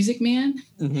at Music Man.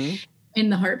 Mm-hmm.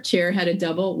 And the harp chair had a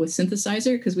double with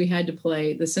synthesizer because we had to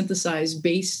play the synthesized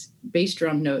bass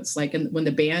drum notes, like when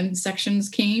the band sections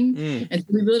came. And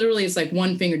we literally, it's like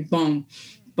one finger, boom,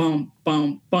 boom,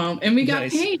 boom, boom. And we got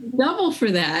paid double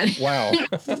for that. Wow.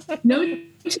 No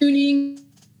tuning,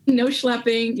 no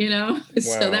schlepping, Wow.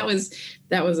 So that was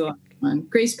a lot of fun.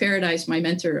 Grace Paradise, my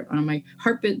mentor, my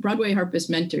Broadway harpist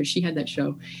mentor, she had that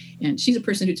show. And she's a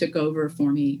person who took over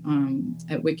for me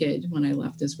at Wicked when I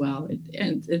left as well.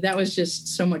 And that was just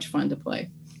so much fun to play.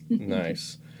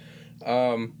 Nice.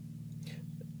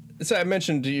 So I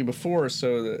mentioned to you before,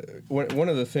 so one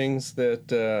of the things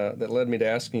that led me to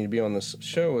asking you to be on this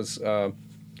show was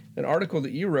an article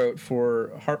that you wrote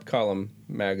for Harp Column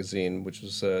magazine, which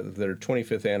was their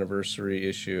 25th anniversary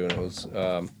issue, and it was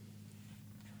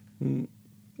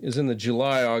is in the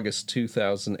July-August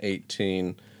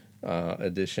 2018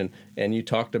 edition, and you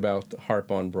talked about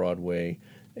Harp on Broadway,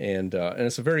 and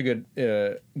it's a very good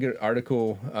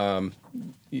article.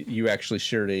 You actually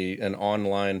shared an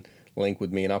online link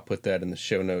with me, and I'll put that in the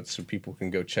show notes so people can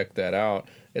go check that out.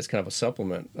 It's kind of a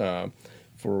supplement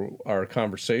for our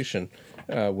conversation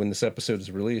when this episode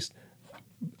is released.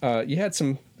 You had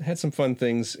some fun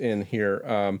things in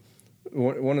here.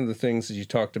 One of the things that you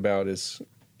talked about is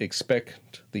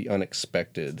expect the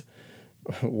unexpected.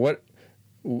 What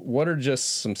are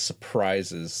just some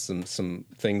surprises, some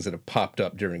things that have popped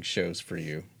up during shows for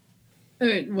you?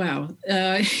 Wow.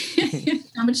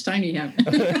 How much time do you have?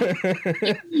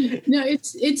 No,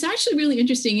 it's actually really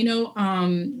interesting.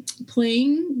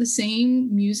 Playing the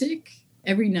same music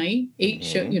every night, 8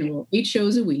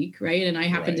 shows a week, right? And I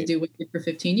happen to do Wicked for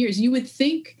 15 years. You would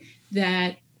think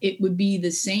that it would be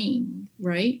the same,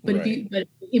 right? But but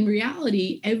in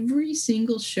reality, every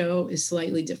single show is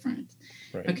slightly different.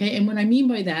 Right. Okay. And what I mean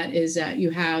by that is that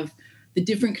you have the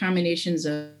different combinations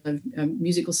of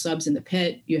musical subs in the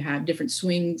pit. You have different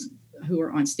swings who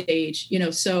are on stage,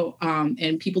 so,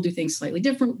 and people do things slightly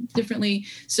differently.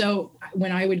 So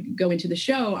when I would go into the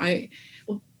show,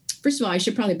 first of all, I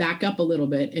should probably back up a little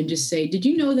bit and just say, did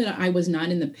you know that I was not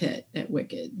in the pit at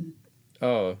Wicked?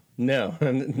 Oh, no.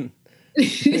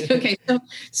 Okay.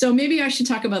 So maybe I should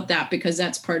talk about that, because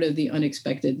that's part of the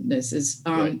unexpectedness is,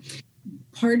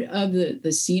 part of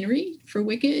the scenery for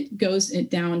Wicked goes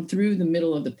down through the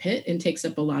middle of the pit and takes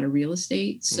up a lot of real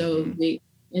estate. So they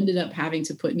ended up having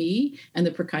to put me and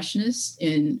the percussionist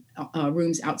in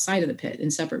rooms outside of the pit,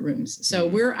 in separate rooms. So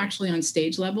we're actually on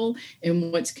stage level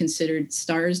in what's considered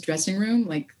Star's dressing room.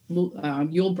 Like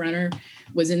Yul Brynner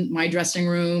was in my dressing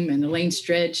room, and Elaine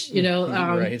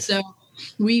Stritch, So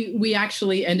we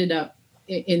actually ended up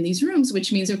in these rooms,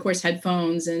 which means, of course,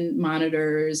 headphones and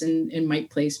monitors and mic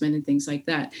placement and things like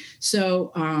that.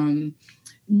 So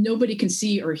nobody can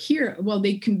see or hear. Well,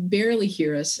 they can barely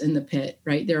hear us in the pit,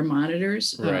 right? There are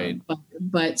monitors. Right.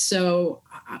 But so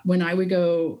when I would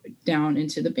go down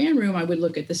into the band room, I would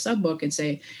look at the sub book and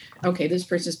say, okay, this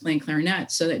person's playing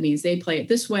clarinet, so that means they play it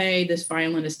this way. This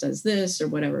violinist does this or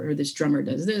whatever, or this drummer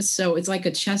does this. So it's like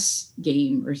a chess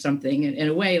game or something. In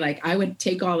a way, like I would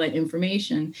take all that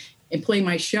information and play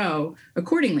my show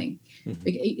accordingly,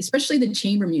 especially the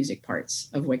chamber music parts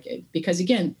of Wicked, because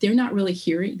again, they're not really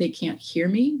they can't hear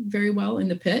me very well in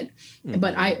the pit,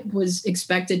 but I was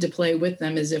expected to play with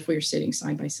them as if we were sitting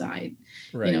side by side,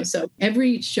 so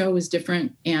every show was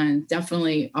different, and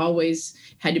definitely always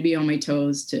had to be on my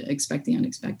toes to expect the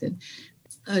unexpected.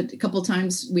 A couple of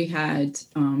times we had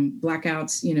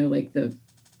blackouts, like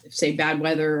say bad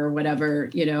weather or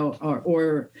whatever,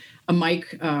 or a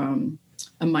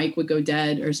mic would go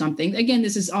dead or something. Again,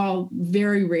 this is all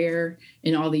very rare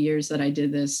in all the years that I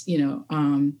did this,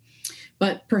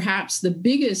 but perhaps the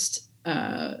biggest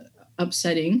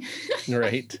upsetting,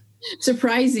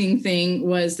 surprising thing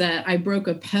was that I broke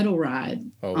a pedal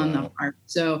rod on the harp.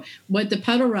 So what the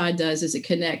pedal rod does is it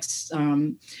connects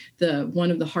one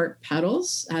of the harp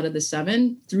pedals out of the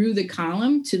 7 through the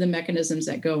column to the mechanisms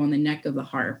that go on the neck of the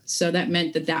harp. So that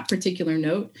meant that particular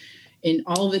note, in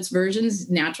all of its versions,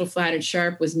 natural, flat, and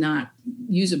sharp, was not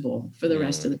usable for the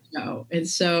rest of the show. And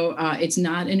so it's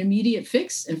not an immediate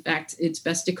fix. In fact, it's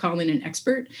best to call in an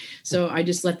expert. So I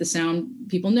just let the sound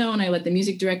people know, and I let the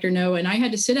music director know, and I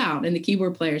had to sit out, and the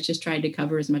keyboard players just tried to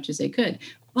cover as much as they could.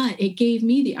 But it gave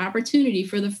me the opportunity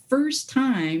for the first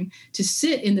time to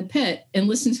sit in the pit and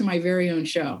listen to my very own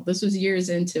show. This was years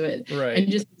into it. Right. And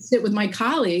just sit with my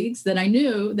colleagues that I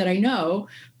know,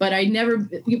 but I never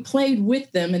played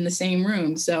with them in the same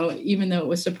room. So even though it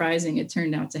was surprising, it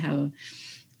turned out to have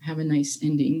a nice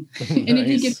ending. And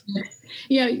Nice.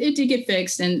 it did get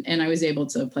fixed, and I was able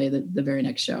to play the very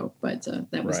next show. But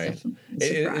that was definitely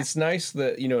a surprise. It's nice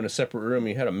that, in a separate room,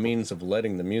 you had a means of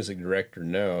letting the music director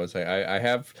know. I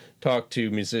have talked to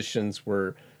musicians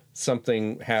where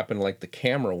something happened, like the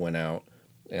camera went out,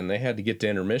 and they had to get to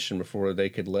intermission before they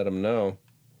could let them know.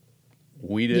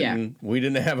 We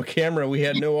didn't have a camera. We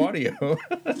had no audio. From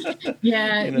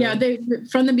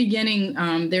the beginning,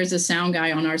 there's a sound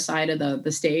guy on our side of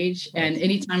the stage. And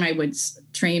anytime I would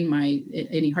train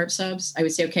any harp subs, I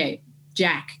would say, okay,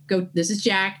 Jack, go. This is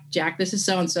Jack. Jack, this is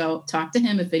so-and-so. Talk to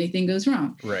him if anything goes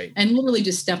wrong. Right. And literally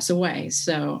just steps away.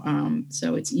 So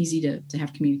it's easy to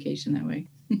have communication that way.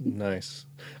 Nice.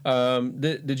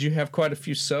 Did you have quite a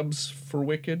few subs for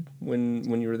Wicked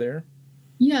when you were there?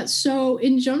 Yeah, so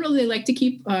in general, they like to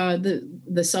keep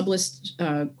the sub list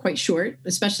quite short,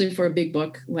 especially for a big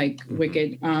book like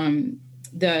Wicked.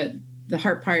 The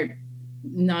harp part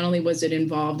not only was it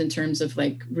involved in terms of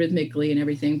like rhythmically and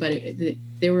everything, but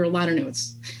there were a lot of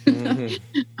notes.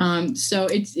 Mm-hmm. So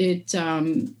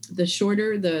the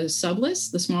shorter the sub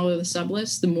list, the smaller the sub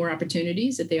list, the more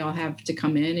opportunities that they all have to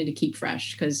come in and to keep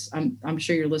fresh. Because I'm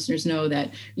sure your listeners know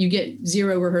that you get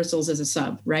 0 rehearsals as a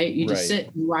sub, right? You just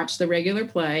sit and watch the regular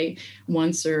play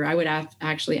once, or I would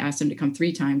actually ask them to come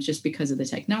 3 times just because of the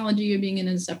technology of being in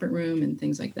a separate room and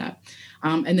things like that.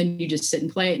 And then you just sit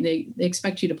and play it, and they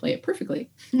expect you to play it perfectly.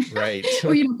 Right.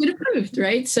 Or you don't get approved,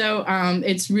 right? So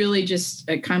it's really just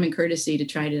a common courtesy to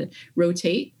try to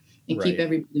rotate and keep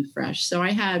everybody fresh. So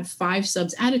I had 5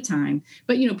 subs at a time,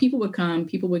 but people would come,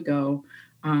 people would go.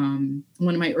 One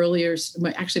of my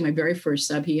my very first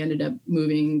sub, he ended up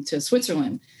moving to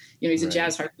Switzerland. He's a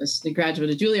jazz harpist, a graduate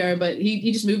of Juilliard, but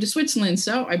he just moved to Switzerland.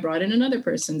 So I brought in another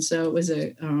person. So it was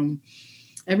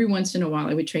every once in a while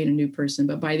I would train a new person,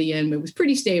 but by the end it was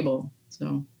pretty stable.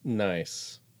 So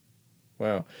nice.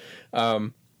 Wow.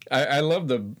 I love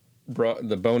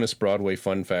the bonus Broadway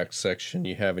fun facts section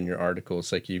you have in your article.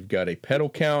 It's like you've got a pedal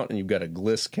count and you've got a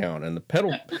gliss count, and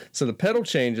the pedal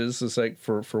changes is like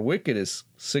for Wicked is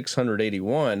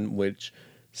 681, which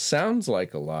sounds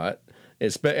like a lot.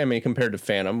 Compared to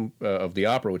Phantom of the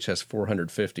Opera, which has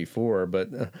 454, but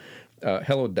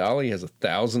Hello Dolly has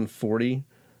 1,040.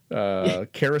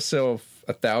 Carousel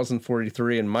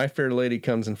 1,043, and My Fair Lady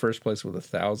comes in first place with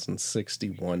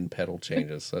 1,061 pedal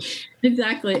changes.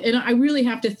 Exactly. And I really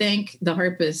have to thank the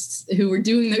harpists who were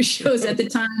doing those shows at the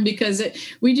time, because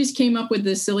we just came up with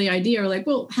this silly idea. We're like,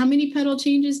 well, how many pedal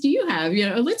changes do you have?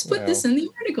 Let's put this in the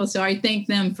article. So I thank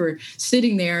them for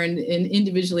sitting there and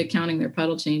individually counting their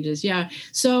pedal changes. Yeah.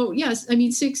 So yes,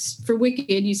 6 for Wicked,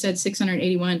 you said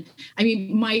 681.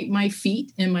 My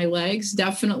feet and my legs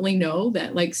definitely know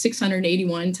that, like,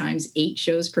 681 times 8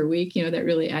 shows per week, that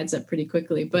really adds up pretty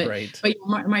quickly. But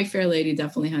My Fair Lady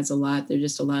definitely has a lot. There's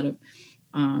just a lot of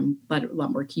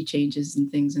more key changes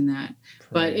and things in that.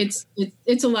 But it's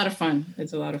a lot of fun.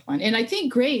 It's a lot of fun. And I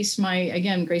think Grace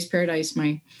Paradise,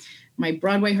 my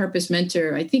Broadway harpist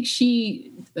mentor, I think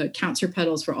she counts her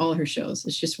pedals for all her shows.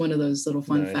 It's just one of those little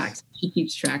fun facts she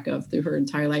keeps track of through her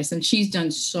entire life. And she's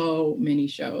done so many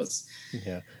shows.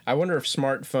 Yeah. I wonder if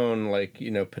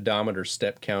smartphone, pedometer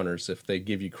step counters, if they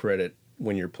give you credit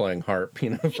when you're playing harp,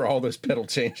 for all those pedal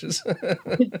changes.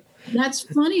 That's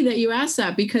funny that you asked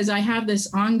that, because I have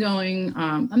this ongoing,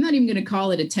 I'm not even going to call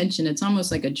it attention. It's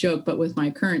almost like a joke, but with my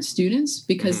current students,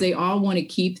 because they all want to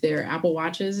keep their Apple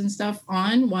Watches and stuff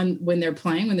on when they're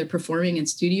playing, when they're performing in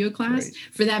studio class,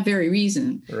 for that very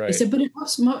reason. Right. They said, but it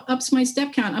ups my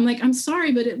step count. I'm like, I'm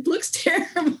sorry, but it looks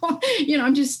terrible.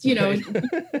 I'm just,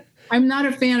 I'm not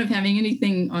a fan of having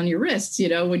anything on your wrists,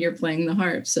 when you're playing the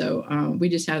harp. So we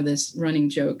just have this running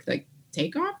joke, like,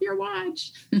 take off your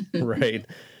watch. Right.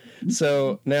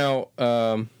 So now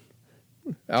I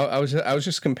was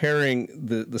just comparing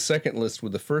the second list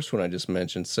with the first one I just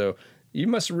mentioned. So you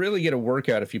must really get a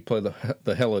workout if you play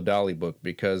the Hello Dolly book,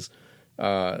 because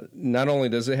not only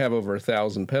does it have over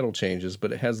 1,000 pedal changes,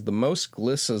 but it has the most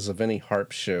glisses of any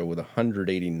harp show with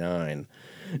 189.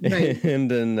 Right.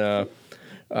 And then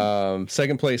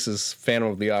second place is Phantom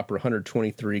of the Opera,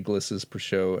 123 glisses per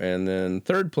show, and then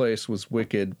third place was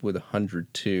Wicked with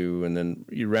 102, and then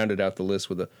you rounded out the list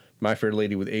with My Fair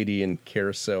Lady with 80 and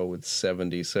Carousel with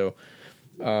 70. So,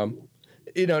 not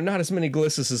as many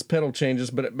glisses as pedal changes,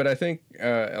 but I think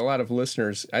a lot of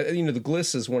listeners, the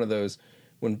gliss is one of those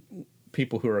when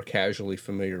people who are casually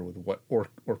familiar with what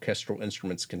orchestral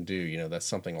instruments can do. That's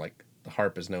something like the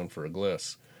harp is known for a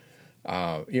gliss.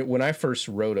 When I first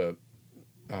wrote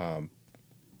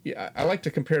I like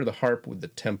to compare the harp with the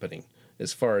timpani,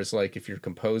 as far as, like, if you're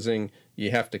composing, you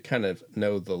have to kind of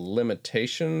know the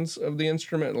limitations of the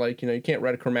instrument. Like, you can't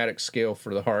write a chromatic scale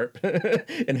for the harp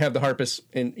and have the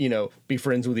harpist be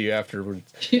friends with you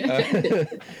afterwards.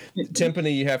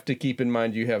 Timpani, you have to keep in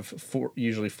mind you have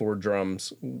usually 4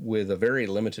 drums with a very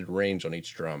limited range on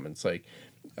each drum. It's like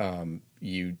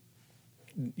you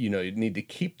need to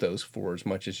keep those 4 as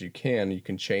much as you can. You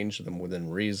can change them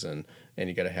within reason, and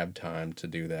you got to have time to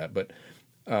do that. But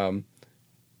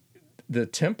the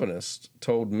timpanist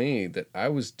told me that I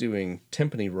was doing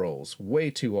timpani rolls way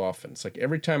too often. It's like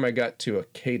every time I got to a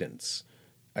cadence,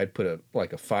 I'd put a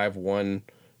 5/1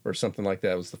 or something like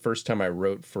that. It was the first time I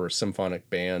wrote for a symphonic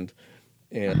band,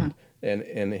 and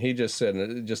he just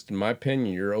said, just in my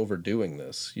opinion, you're overdoing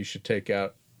this. You should take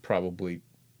out probably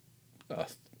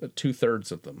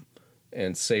 2/3 of them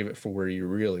and save it for where you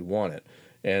really want it.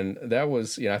 And that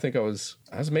was, I think I was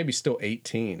maybe still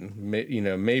 18,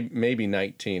 maybe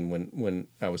 19 when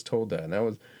I was told that. And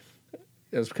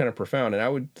it was kind of profound. And I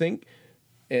would think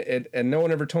and no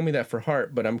one ever told me that for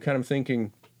harp, but I'm kind of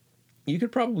thinking you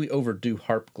could probably overdo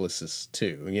harp glisses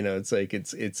too. You know, it's like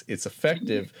it's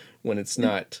effective when it's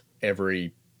not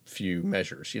every few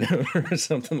measures, you know, or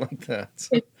something like that.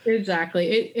 So. Exactly.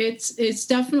 It's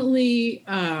definitely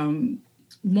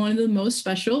one of the most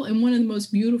special and one of the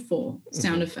most beautiful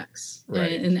sound effects.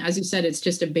 Right. And as you said, it's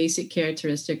just a basic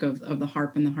characteristic of the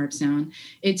harp and the harp sound.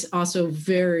 It's also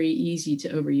very easy to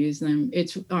overuse them.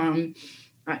 It's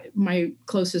my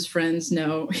closest friends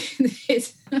know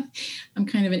I'm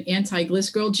kind of an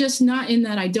anti-gliss girl, just not in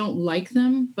that I don't like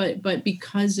them, but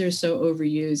because they're so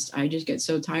overused, I just get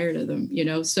so tired of them, you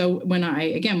know? So when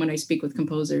I speak with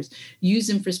composers, use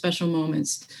them for special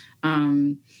moments.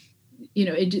 You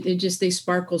know, it just, they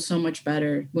sparkle so much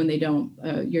better when they don't,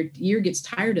 your ear gets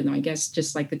tired of them, I guess,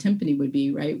 just like the timpani would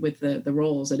be, right? With the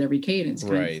rolls at every cadence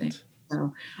kind of thing.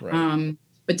 So, right.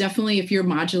 But definitely if you're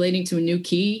modulating to a new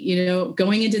key, you know,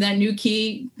 going into that new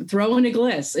key, throw in a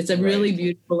gliss. It's a really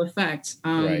beautiful effect.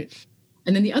 And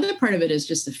then the other part of it is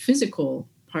just the physical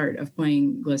part of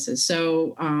playing glisses.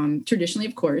 So traditionally,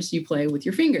 of course, you play with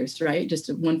your fingers, right?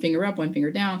 Just one finger up, one finger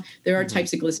down. There are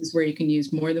types of glisses where you can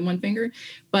use more than one finger.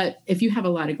 But if you have a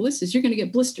lot of glisses, you're going to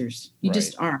get blisters. You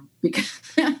just are.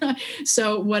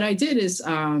 So what I did is,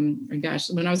 when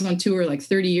I was on tour like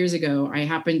 30 years ago, I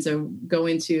happened to go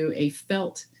into a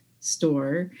felt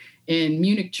store in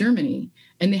Munich, Germany.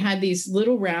 And they had these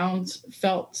little round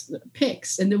felt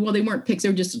picks. And then, well, they weren't picks. They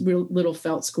were just little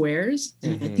felt squares.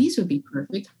 And I thought, these would be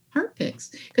perfect harp picks.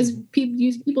 Because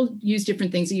people use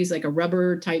different things. They use like a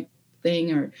rubber type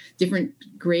thing or different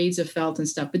grades of felt and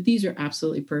stuff. But these are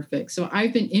absolutely perfect. So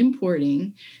I've been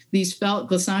importing these felt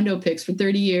glissando picks for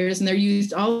 30 years. And they're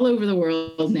used all over the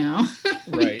world now.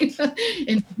 Right.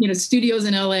 In, you know, studios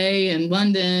in LA and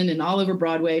London and all over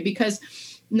Broadway. Because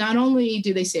not only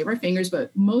do they save our fingers, but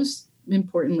most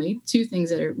importantly, two things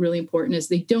that are really important is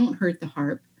they don't hurt the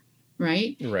harp,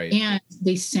 right? Right. And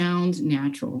they sound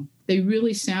natural. They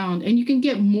really sound, and you can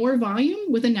get more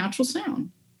volume with a natural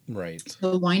sound. Right.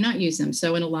 So why not use them?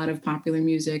 So in a lot of popular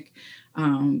music,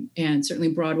 and certainly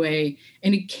Broadway,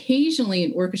 and occasionally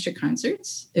in orchestra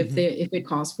concerts, if it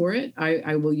calls for it,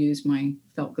 I will use my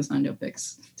felt glissando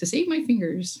picks to save my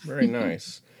fingers. Very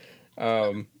nice.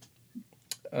 There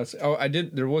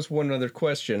was one other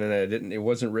question, and it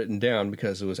wasn't written down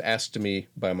because it was asked to me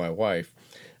by my wife.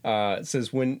 It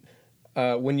says, when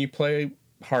you play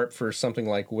harp for something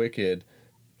like Wicked,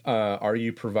 are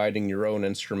you providing your own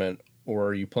instrument, or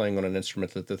are you playing on an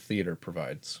instrument that the theater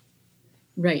provides?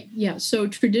 Right. Yeah. So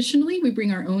traditionally we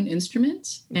bring our own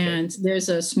instruments, and there's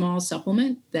a small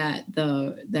supplement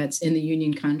that's in the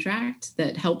union contract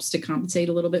that helps to compensate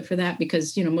a little bit for that,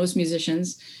 because, you know, most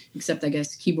musicians, except I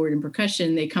guess keyboard and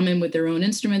percussion, they come in with their own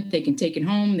instrument. They can take it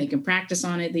home. They can practice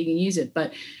on it. They can use it.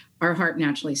 But our harp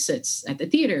naturally sits at the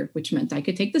theater, which meant I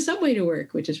could take the subway to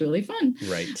work, which is really fun.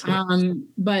 Right.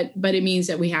 But it means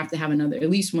that we have to have at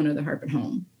least one other harp at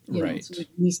home. You know, so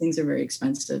these things are very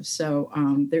expensive. So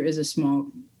there is a small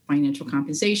financial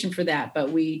compensation for that,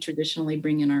 but we traditionally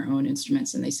bring in our own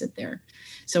instruments and they sit there.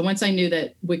 So once I knew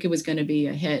that Wicked was going to be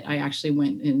a hit, I actually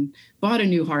went and bought a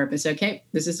new harp and said, okay,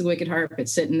 this is the Wicked harp.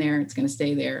 It's sitting there. It's going to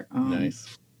stay there.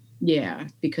 Nice. Yeah,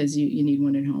 because you need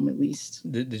one at home at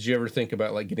least. Did you ever think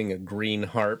about like getting a green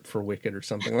harp for Wicked or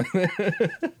something like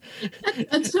that?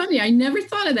 That's funny. I never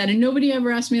thought of that. And nobody ever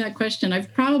asked me that question.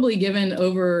 I've probably given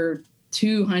over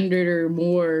 200 or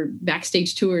more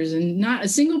backstage tours, and not a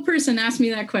single person asked me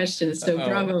that question. So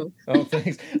bravo.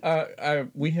 Thanks.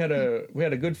 We had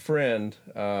a good friend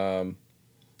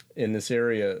in this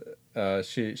area.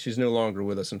 She's no longer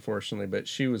with us, unfortunately, but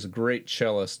she was a great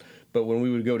cellist. But when we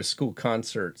would go to school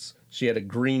concerts, she had a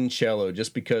green cello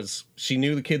just because she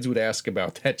knew the kids would ask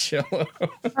about that cello.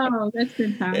 Oh, that's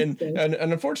fantastic. And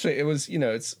unfortunately, it was, you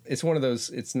know, it's one of those.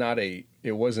 It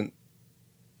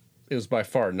was by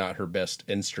far not her best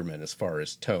instrument as far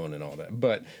as tone and all that.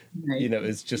 But you know,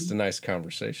 it's just a nice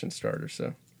conversation starter.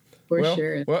 So for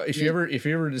sure. Well, if you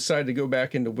ever decide to go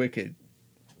back into Wicked,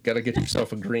 got to get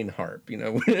yourself a green harp, you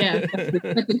know. Yeah,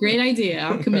 that's a great idea.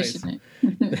 I'll commission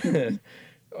it.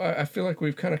 I feel like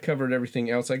we've kind of covered everything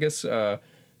else. I guess, this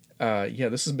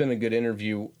has been a good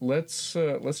interview. Let's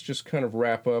just kind of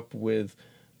wrap up with,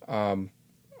 are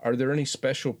there any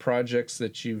special projects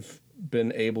that you've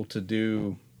been able to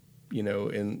do, you know,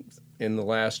 in the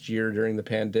last year during the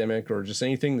pandemic, or just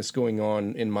anything that's going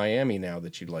on in Miami now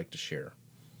that you'd like to share?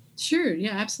 Sure.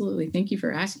 Yeah, absolutely. Thank you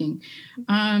for asking.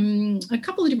 A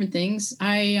couple of different things.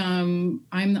 I'm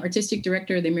the artistic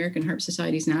director of the American Harp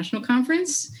Society's National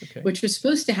Conference, which was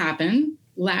supposed to happen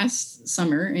last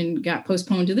summer and got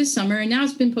postponed to this summer. And now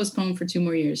it's been postponed for 2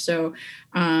 more years. So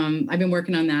I've been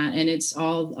working on that, and it's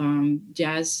all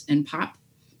jazz and pop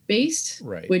based,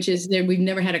 right? Which is there. We've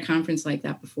never had a conference like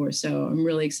that before. So I'm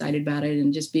really excited about it,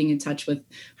 and just being in touch with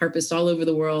harpists all over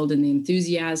the world and the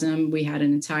enthusiasm. We had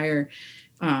an entire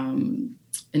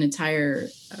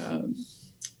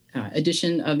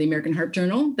edition of the American Harp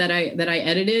Journal that I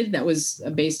edited that was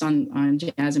based on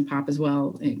jazz and pop as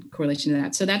well in correlation to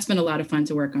that. So that's been a lot of fun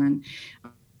to work on.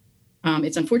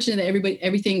 It's unfortunate that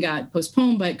everything got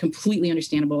postponed, but completely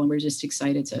understandable. And we're just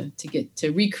excited to get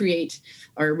to recreate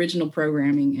our original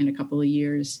programming in a couple of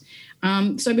years.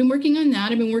 So I've been working on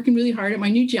that. I've been working really hard at my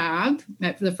new job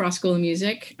at the Frost School of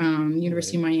Music,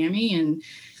 University of Miami, and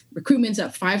recruitment's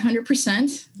up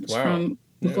 500% from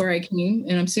before I came,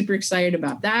 and I'm super excited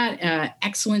about that.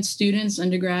 Excellent students,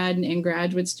 undergrad and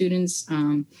graduate students.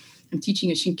 I'm teaching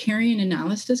a Schenkerian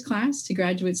analysis class to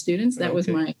graduate students. That was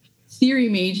my theory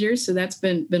major, so that's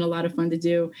been a lot of fun to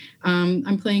do.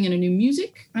 I'm playing in a new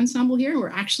music ensemble here. We're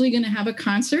actually going to have a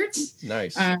concert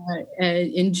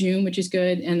in June, which is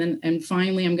good. And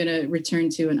finally, I'm going to return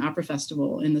to an opera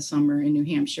festival in the summer in New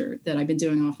Hampshire that I've been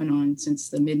doing off and on since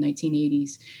the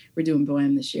mid-1980s. We're doing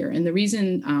Bohème this year. And the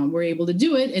reason we're able to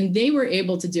do it, and they were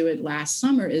able to do it last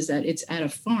summer, is that it's at a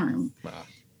farm. Wow.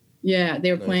 Yeah,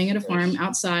 they were playing at a farm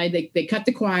outside. They cut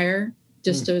the choir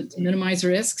just to minimize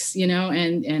risks,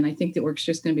 and I think the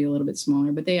orchestra is going to be a little bit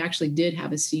smaller, but they actually did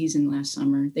have a season last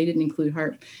summer. They didn't include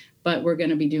harp, but we're going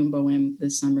to be doing Bohème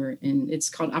this summer, and it's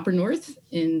called Opera North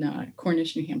in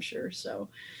Cornish, New Hampshire. So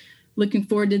looking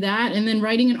forward to that. And then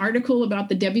writing an article about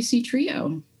the Debussy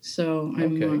Trio. So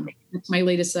that's my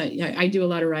latest. I do a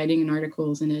lot of writing and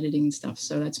articles and editing and stuff.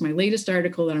 So that's my latest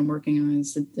article that I'm working on,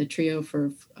 is the trio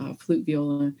for flute,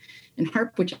 viola, and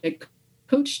harp, which I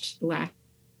coached last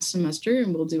semester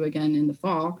and we'll do again in the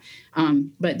fall.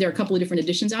 But there are a couple of different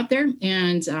editions out there,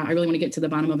 and I really want to get to the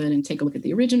bottom of it and take a look at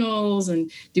the originals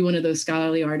and do one of those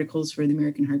scholarly articles for the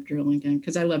American Harp Journal again,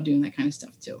 because I love doing that kind of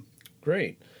stuff too.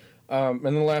 Great. And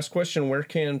then the last question, where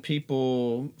can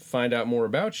people find out more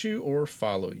about you or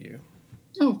follow you?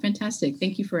 Oh, fantastic.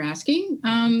 Thank you for asking.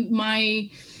 My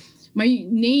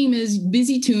name is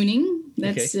Busy Tuning.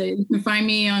 That's you can find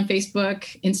me on Facebook,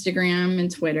 Instagram,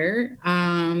 and Twitter.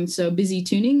 So Busy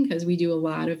Tuning, because we do a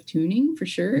lot of tuning for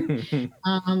sure.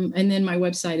 And then my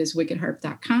website is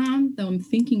wickedharp.com, though I'm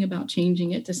thinking about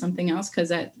changing it to something else, because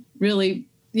that really,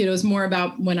 is more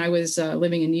about when I was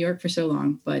living in New York for so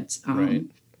long. But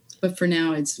But for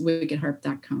now, it's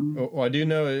wickedharp.com. Well, I do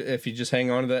know if you just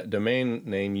hang on to that domain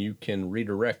name, you can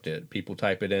redirect it. People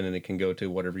type it in, and it can go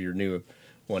to whatever your new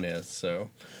one is.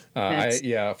 So,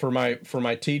 for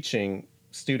my teaching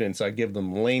students, I give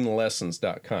them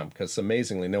lanelessons.com, because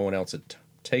amazingly, no one else had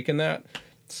taken that.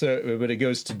 So, but it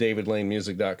goes to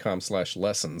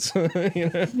davidlanemusic.com/lessons. Wow,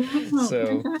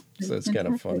 so it's kind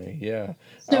of funny. Yeah.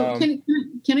 So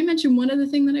can I mention one other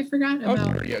thing that I forgot about?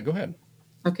 Oh, sure. Yeah, go ahead.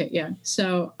 Okay, yeah.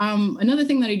 So another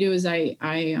thing that I do is I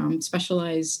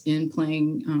specialize in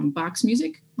playing Bach's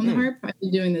music on the harp. I've been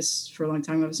doing this for a long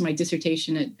time. It was my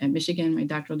dissertation at Michigan, my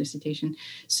doctoral dissertation.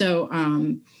 So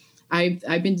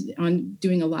I've been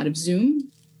doing a lot of Zoom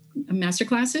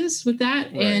masterclasses with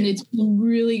that, and it's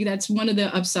really, that's one of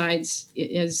the upsides,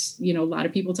 as a lot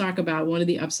of people talk about. One of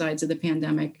the upsides of the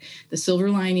pandemic, the silver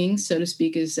lining, so to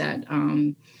speak, is that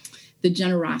the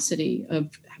generosity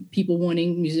of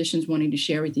musicians wanting to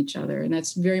share with each other. And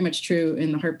that's very much true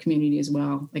in the harp community as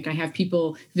well. Like, I have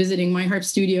people visiting my harp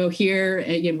studio here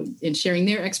and sharing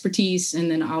their expertise. And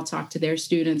then I'll talk to their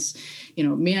students,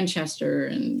 Manchester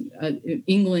and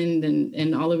England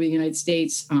and all over the United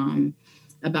States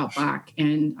about Bach.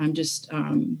 And I'm just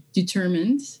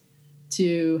determined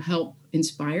to help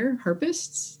inspire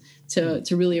harpists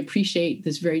to really appreciate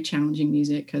this very challenging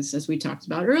music, because as we talked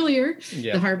about earlier,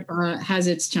 the harp has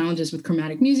its challenges with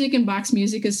chromatic music, and Bach's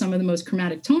music is some of the most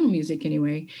chromatic tonal music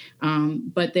anyway.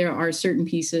 But there are certain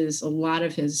pieces, a lot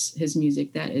of his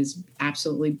music, that is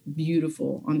absolutely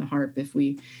beautiful on the harp if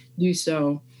we do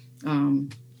so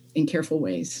in careful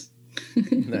ways.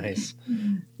 Nice.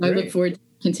 I look forward to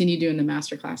continue doing the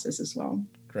master classes as well.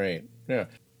 Great. Yeah.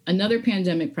 Another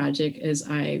pandemic project is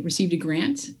I received a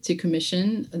grant to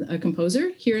commission a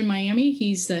composer here in Miami.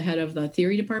 He's the head of the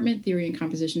theory and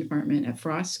composition department at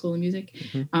Frost School of Music.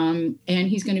 And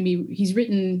he's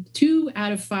written 2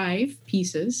 out of 5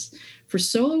 pieces for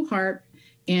solo harp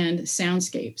and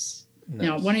soundscapes. Nice.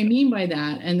 Now, what I mean by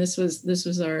that, and this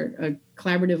was our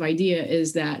collaborative idea,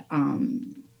 is that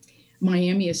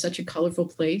Miami is such a colorful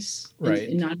place, right?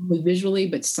 And not only visually,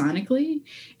 but sonically.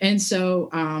 And so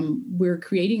we're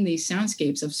creating these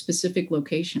soundscapes of specific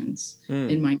locations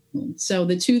in Miami. So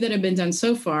the two that have been done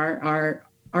so far are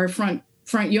our front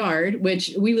yard,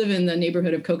 which we live in the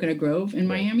neighborhood of Coconut Grove in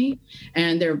Miami,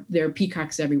 and there are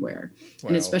peacocks everywhere. Wow.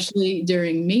 And especially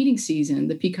during mating season,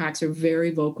 the peacocks are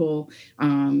very vocal.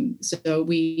 So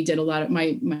we did a lot of,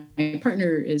 my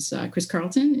partner is Chris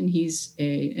Carlton, and he's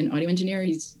an audio engineer.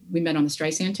 We met on the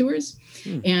Streisand tours.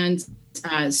 And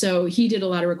so he did a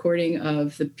lot of recording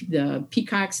of the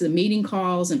peacocks, the mating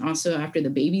calls, and also after the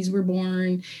babies were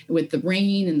born with the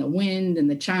rain and the wind and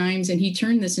the chimes. And he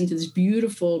turned this into this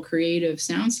beautiful creative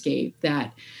soundscape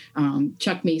that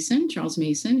Charles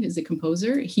Mason, who's the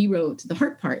composer, he wrote the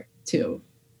harp part too.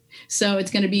 So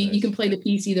it's going to be, you can play the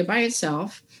piece either by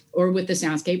itself or with the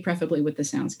soundscape, preferably with the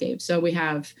soundscape. So we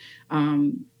have,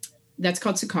 that's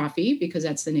called Secaucus because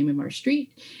that's the name of our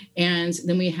street. And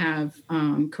then we have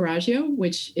Coragio,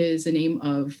 which is the name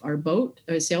of our boat,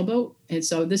 a sailboat. And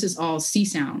so this is all sea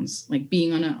sounds, like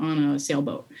being on a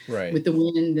sailboat, right, with the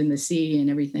wind and the sea and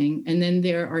everything. And then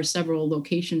there are several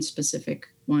location-specific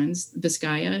ones.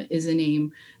 Vizcaya is the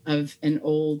name of an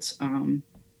old,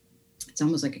 it's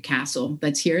almost like a castle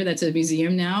that's here. That's a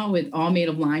museum now, with all made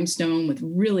of limestone with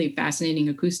really fascinating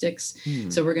acoustics.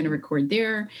 So we're going to record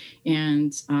there.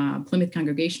 And Plymouth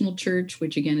Congregational Church,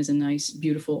 which again is a nice,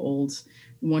 beautiful, old,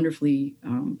 wonderfully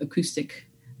acoustic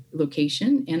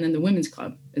location. And then the Women's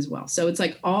Club as well. So it's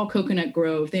like all Coconut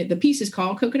Grove. The piece is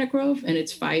called Coconut Grove, and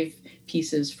it's 5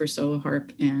 pieces for solo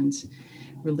harp and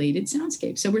related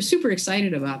soundscapes. So we're super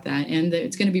excited about that. And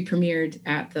it's going to be premiered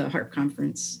at the Harp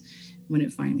Conference when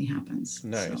it finally happens.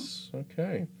 Nice. So.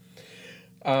 Okay.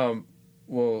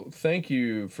 Well, thank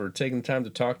you for taking the time to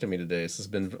talk to me today. This has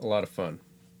been a lot of fun.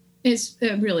 It's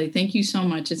really, thank you so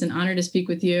much. It's an honor to speak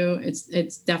with you.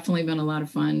 It's definitely been a lot of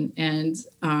fun. And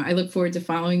I look forward to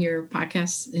following your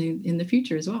podcasts in the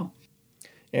future as well.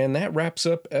 And that wraps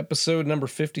up episode number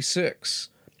 56.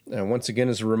 Once again,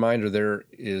 as a reminder, there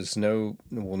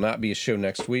will not be a show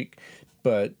next week,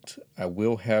 but I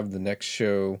will have the next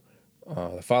show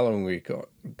the following week,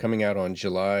 coming out on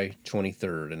July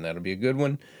 23rd, and that'll be a good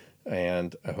one,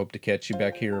 and I hope to catch you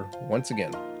back here once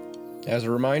again. As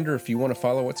a reminder, if you want to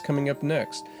follow what's coming up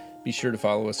next, be sure to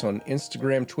follow us on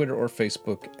Instagram, Twitter, or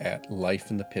Facebook at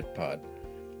Life in the Pit Pod.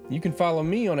 You can follow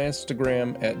me on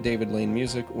Instagram at David Lane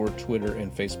Music, or Twitter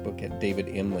and Facebook at David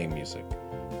M. Lane Music.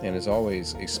 And as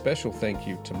always, a special thank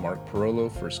you to Mark Parolo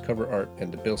for his cover art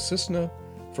and to Bill Cisna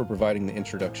for providing the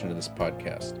introduction to this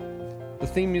podcast. The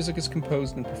theme music is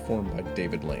composed and performed by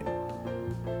David Lane.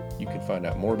 You can find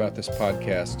out more about this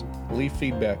podcast, leave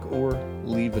feedback, or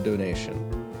leave a donation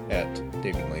at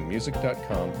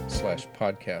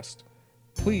davidlanemusic.com/podcast.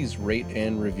 Please rate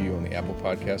and review on the Apple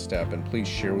Podcast app, and please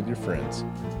share with your friends.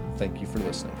 Thank you for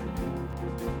listening.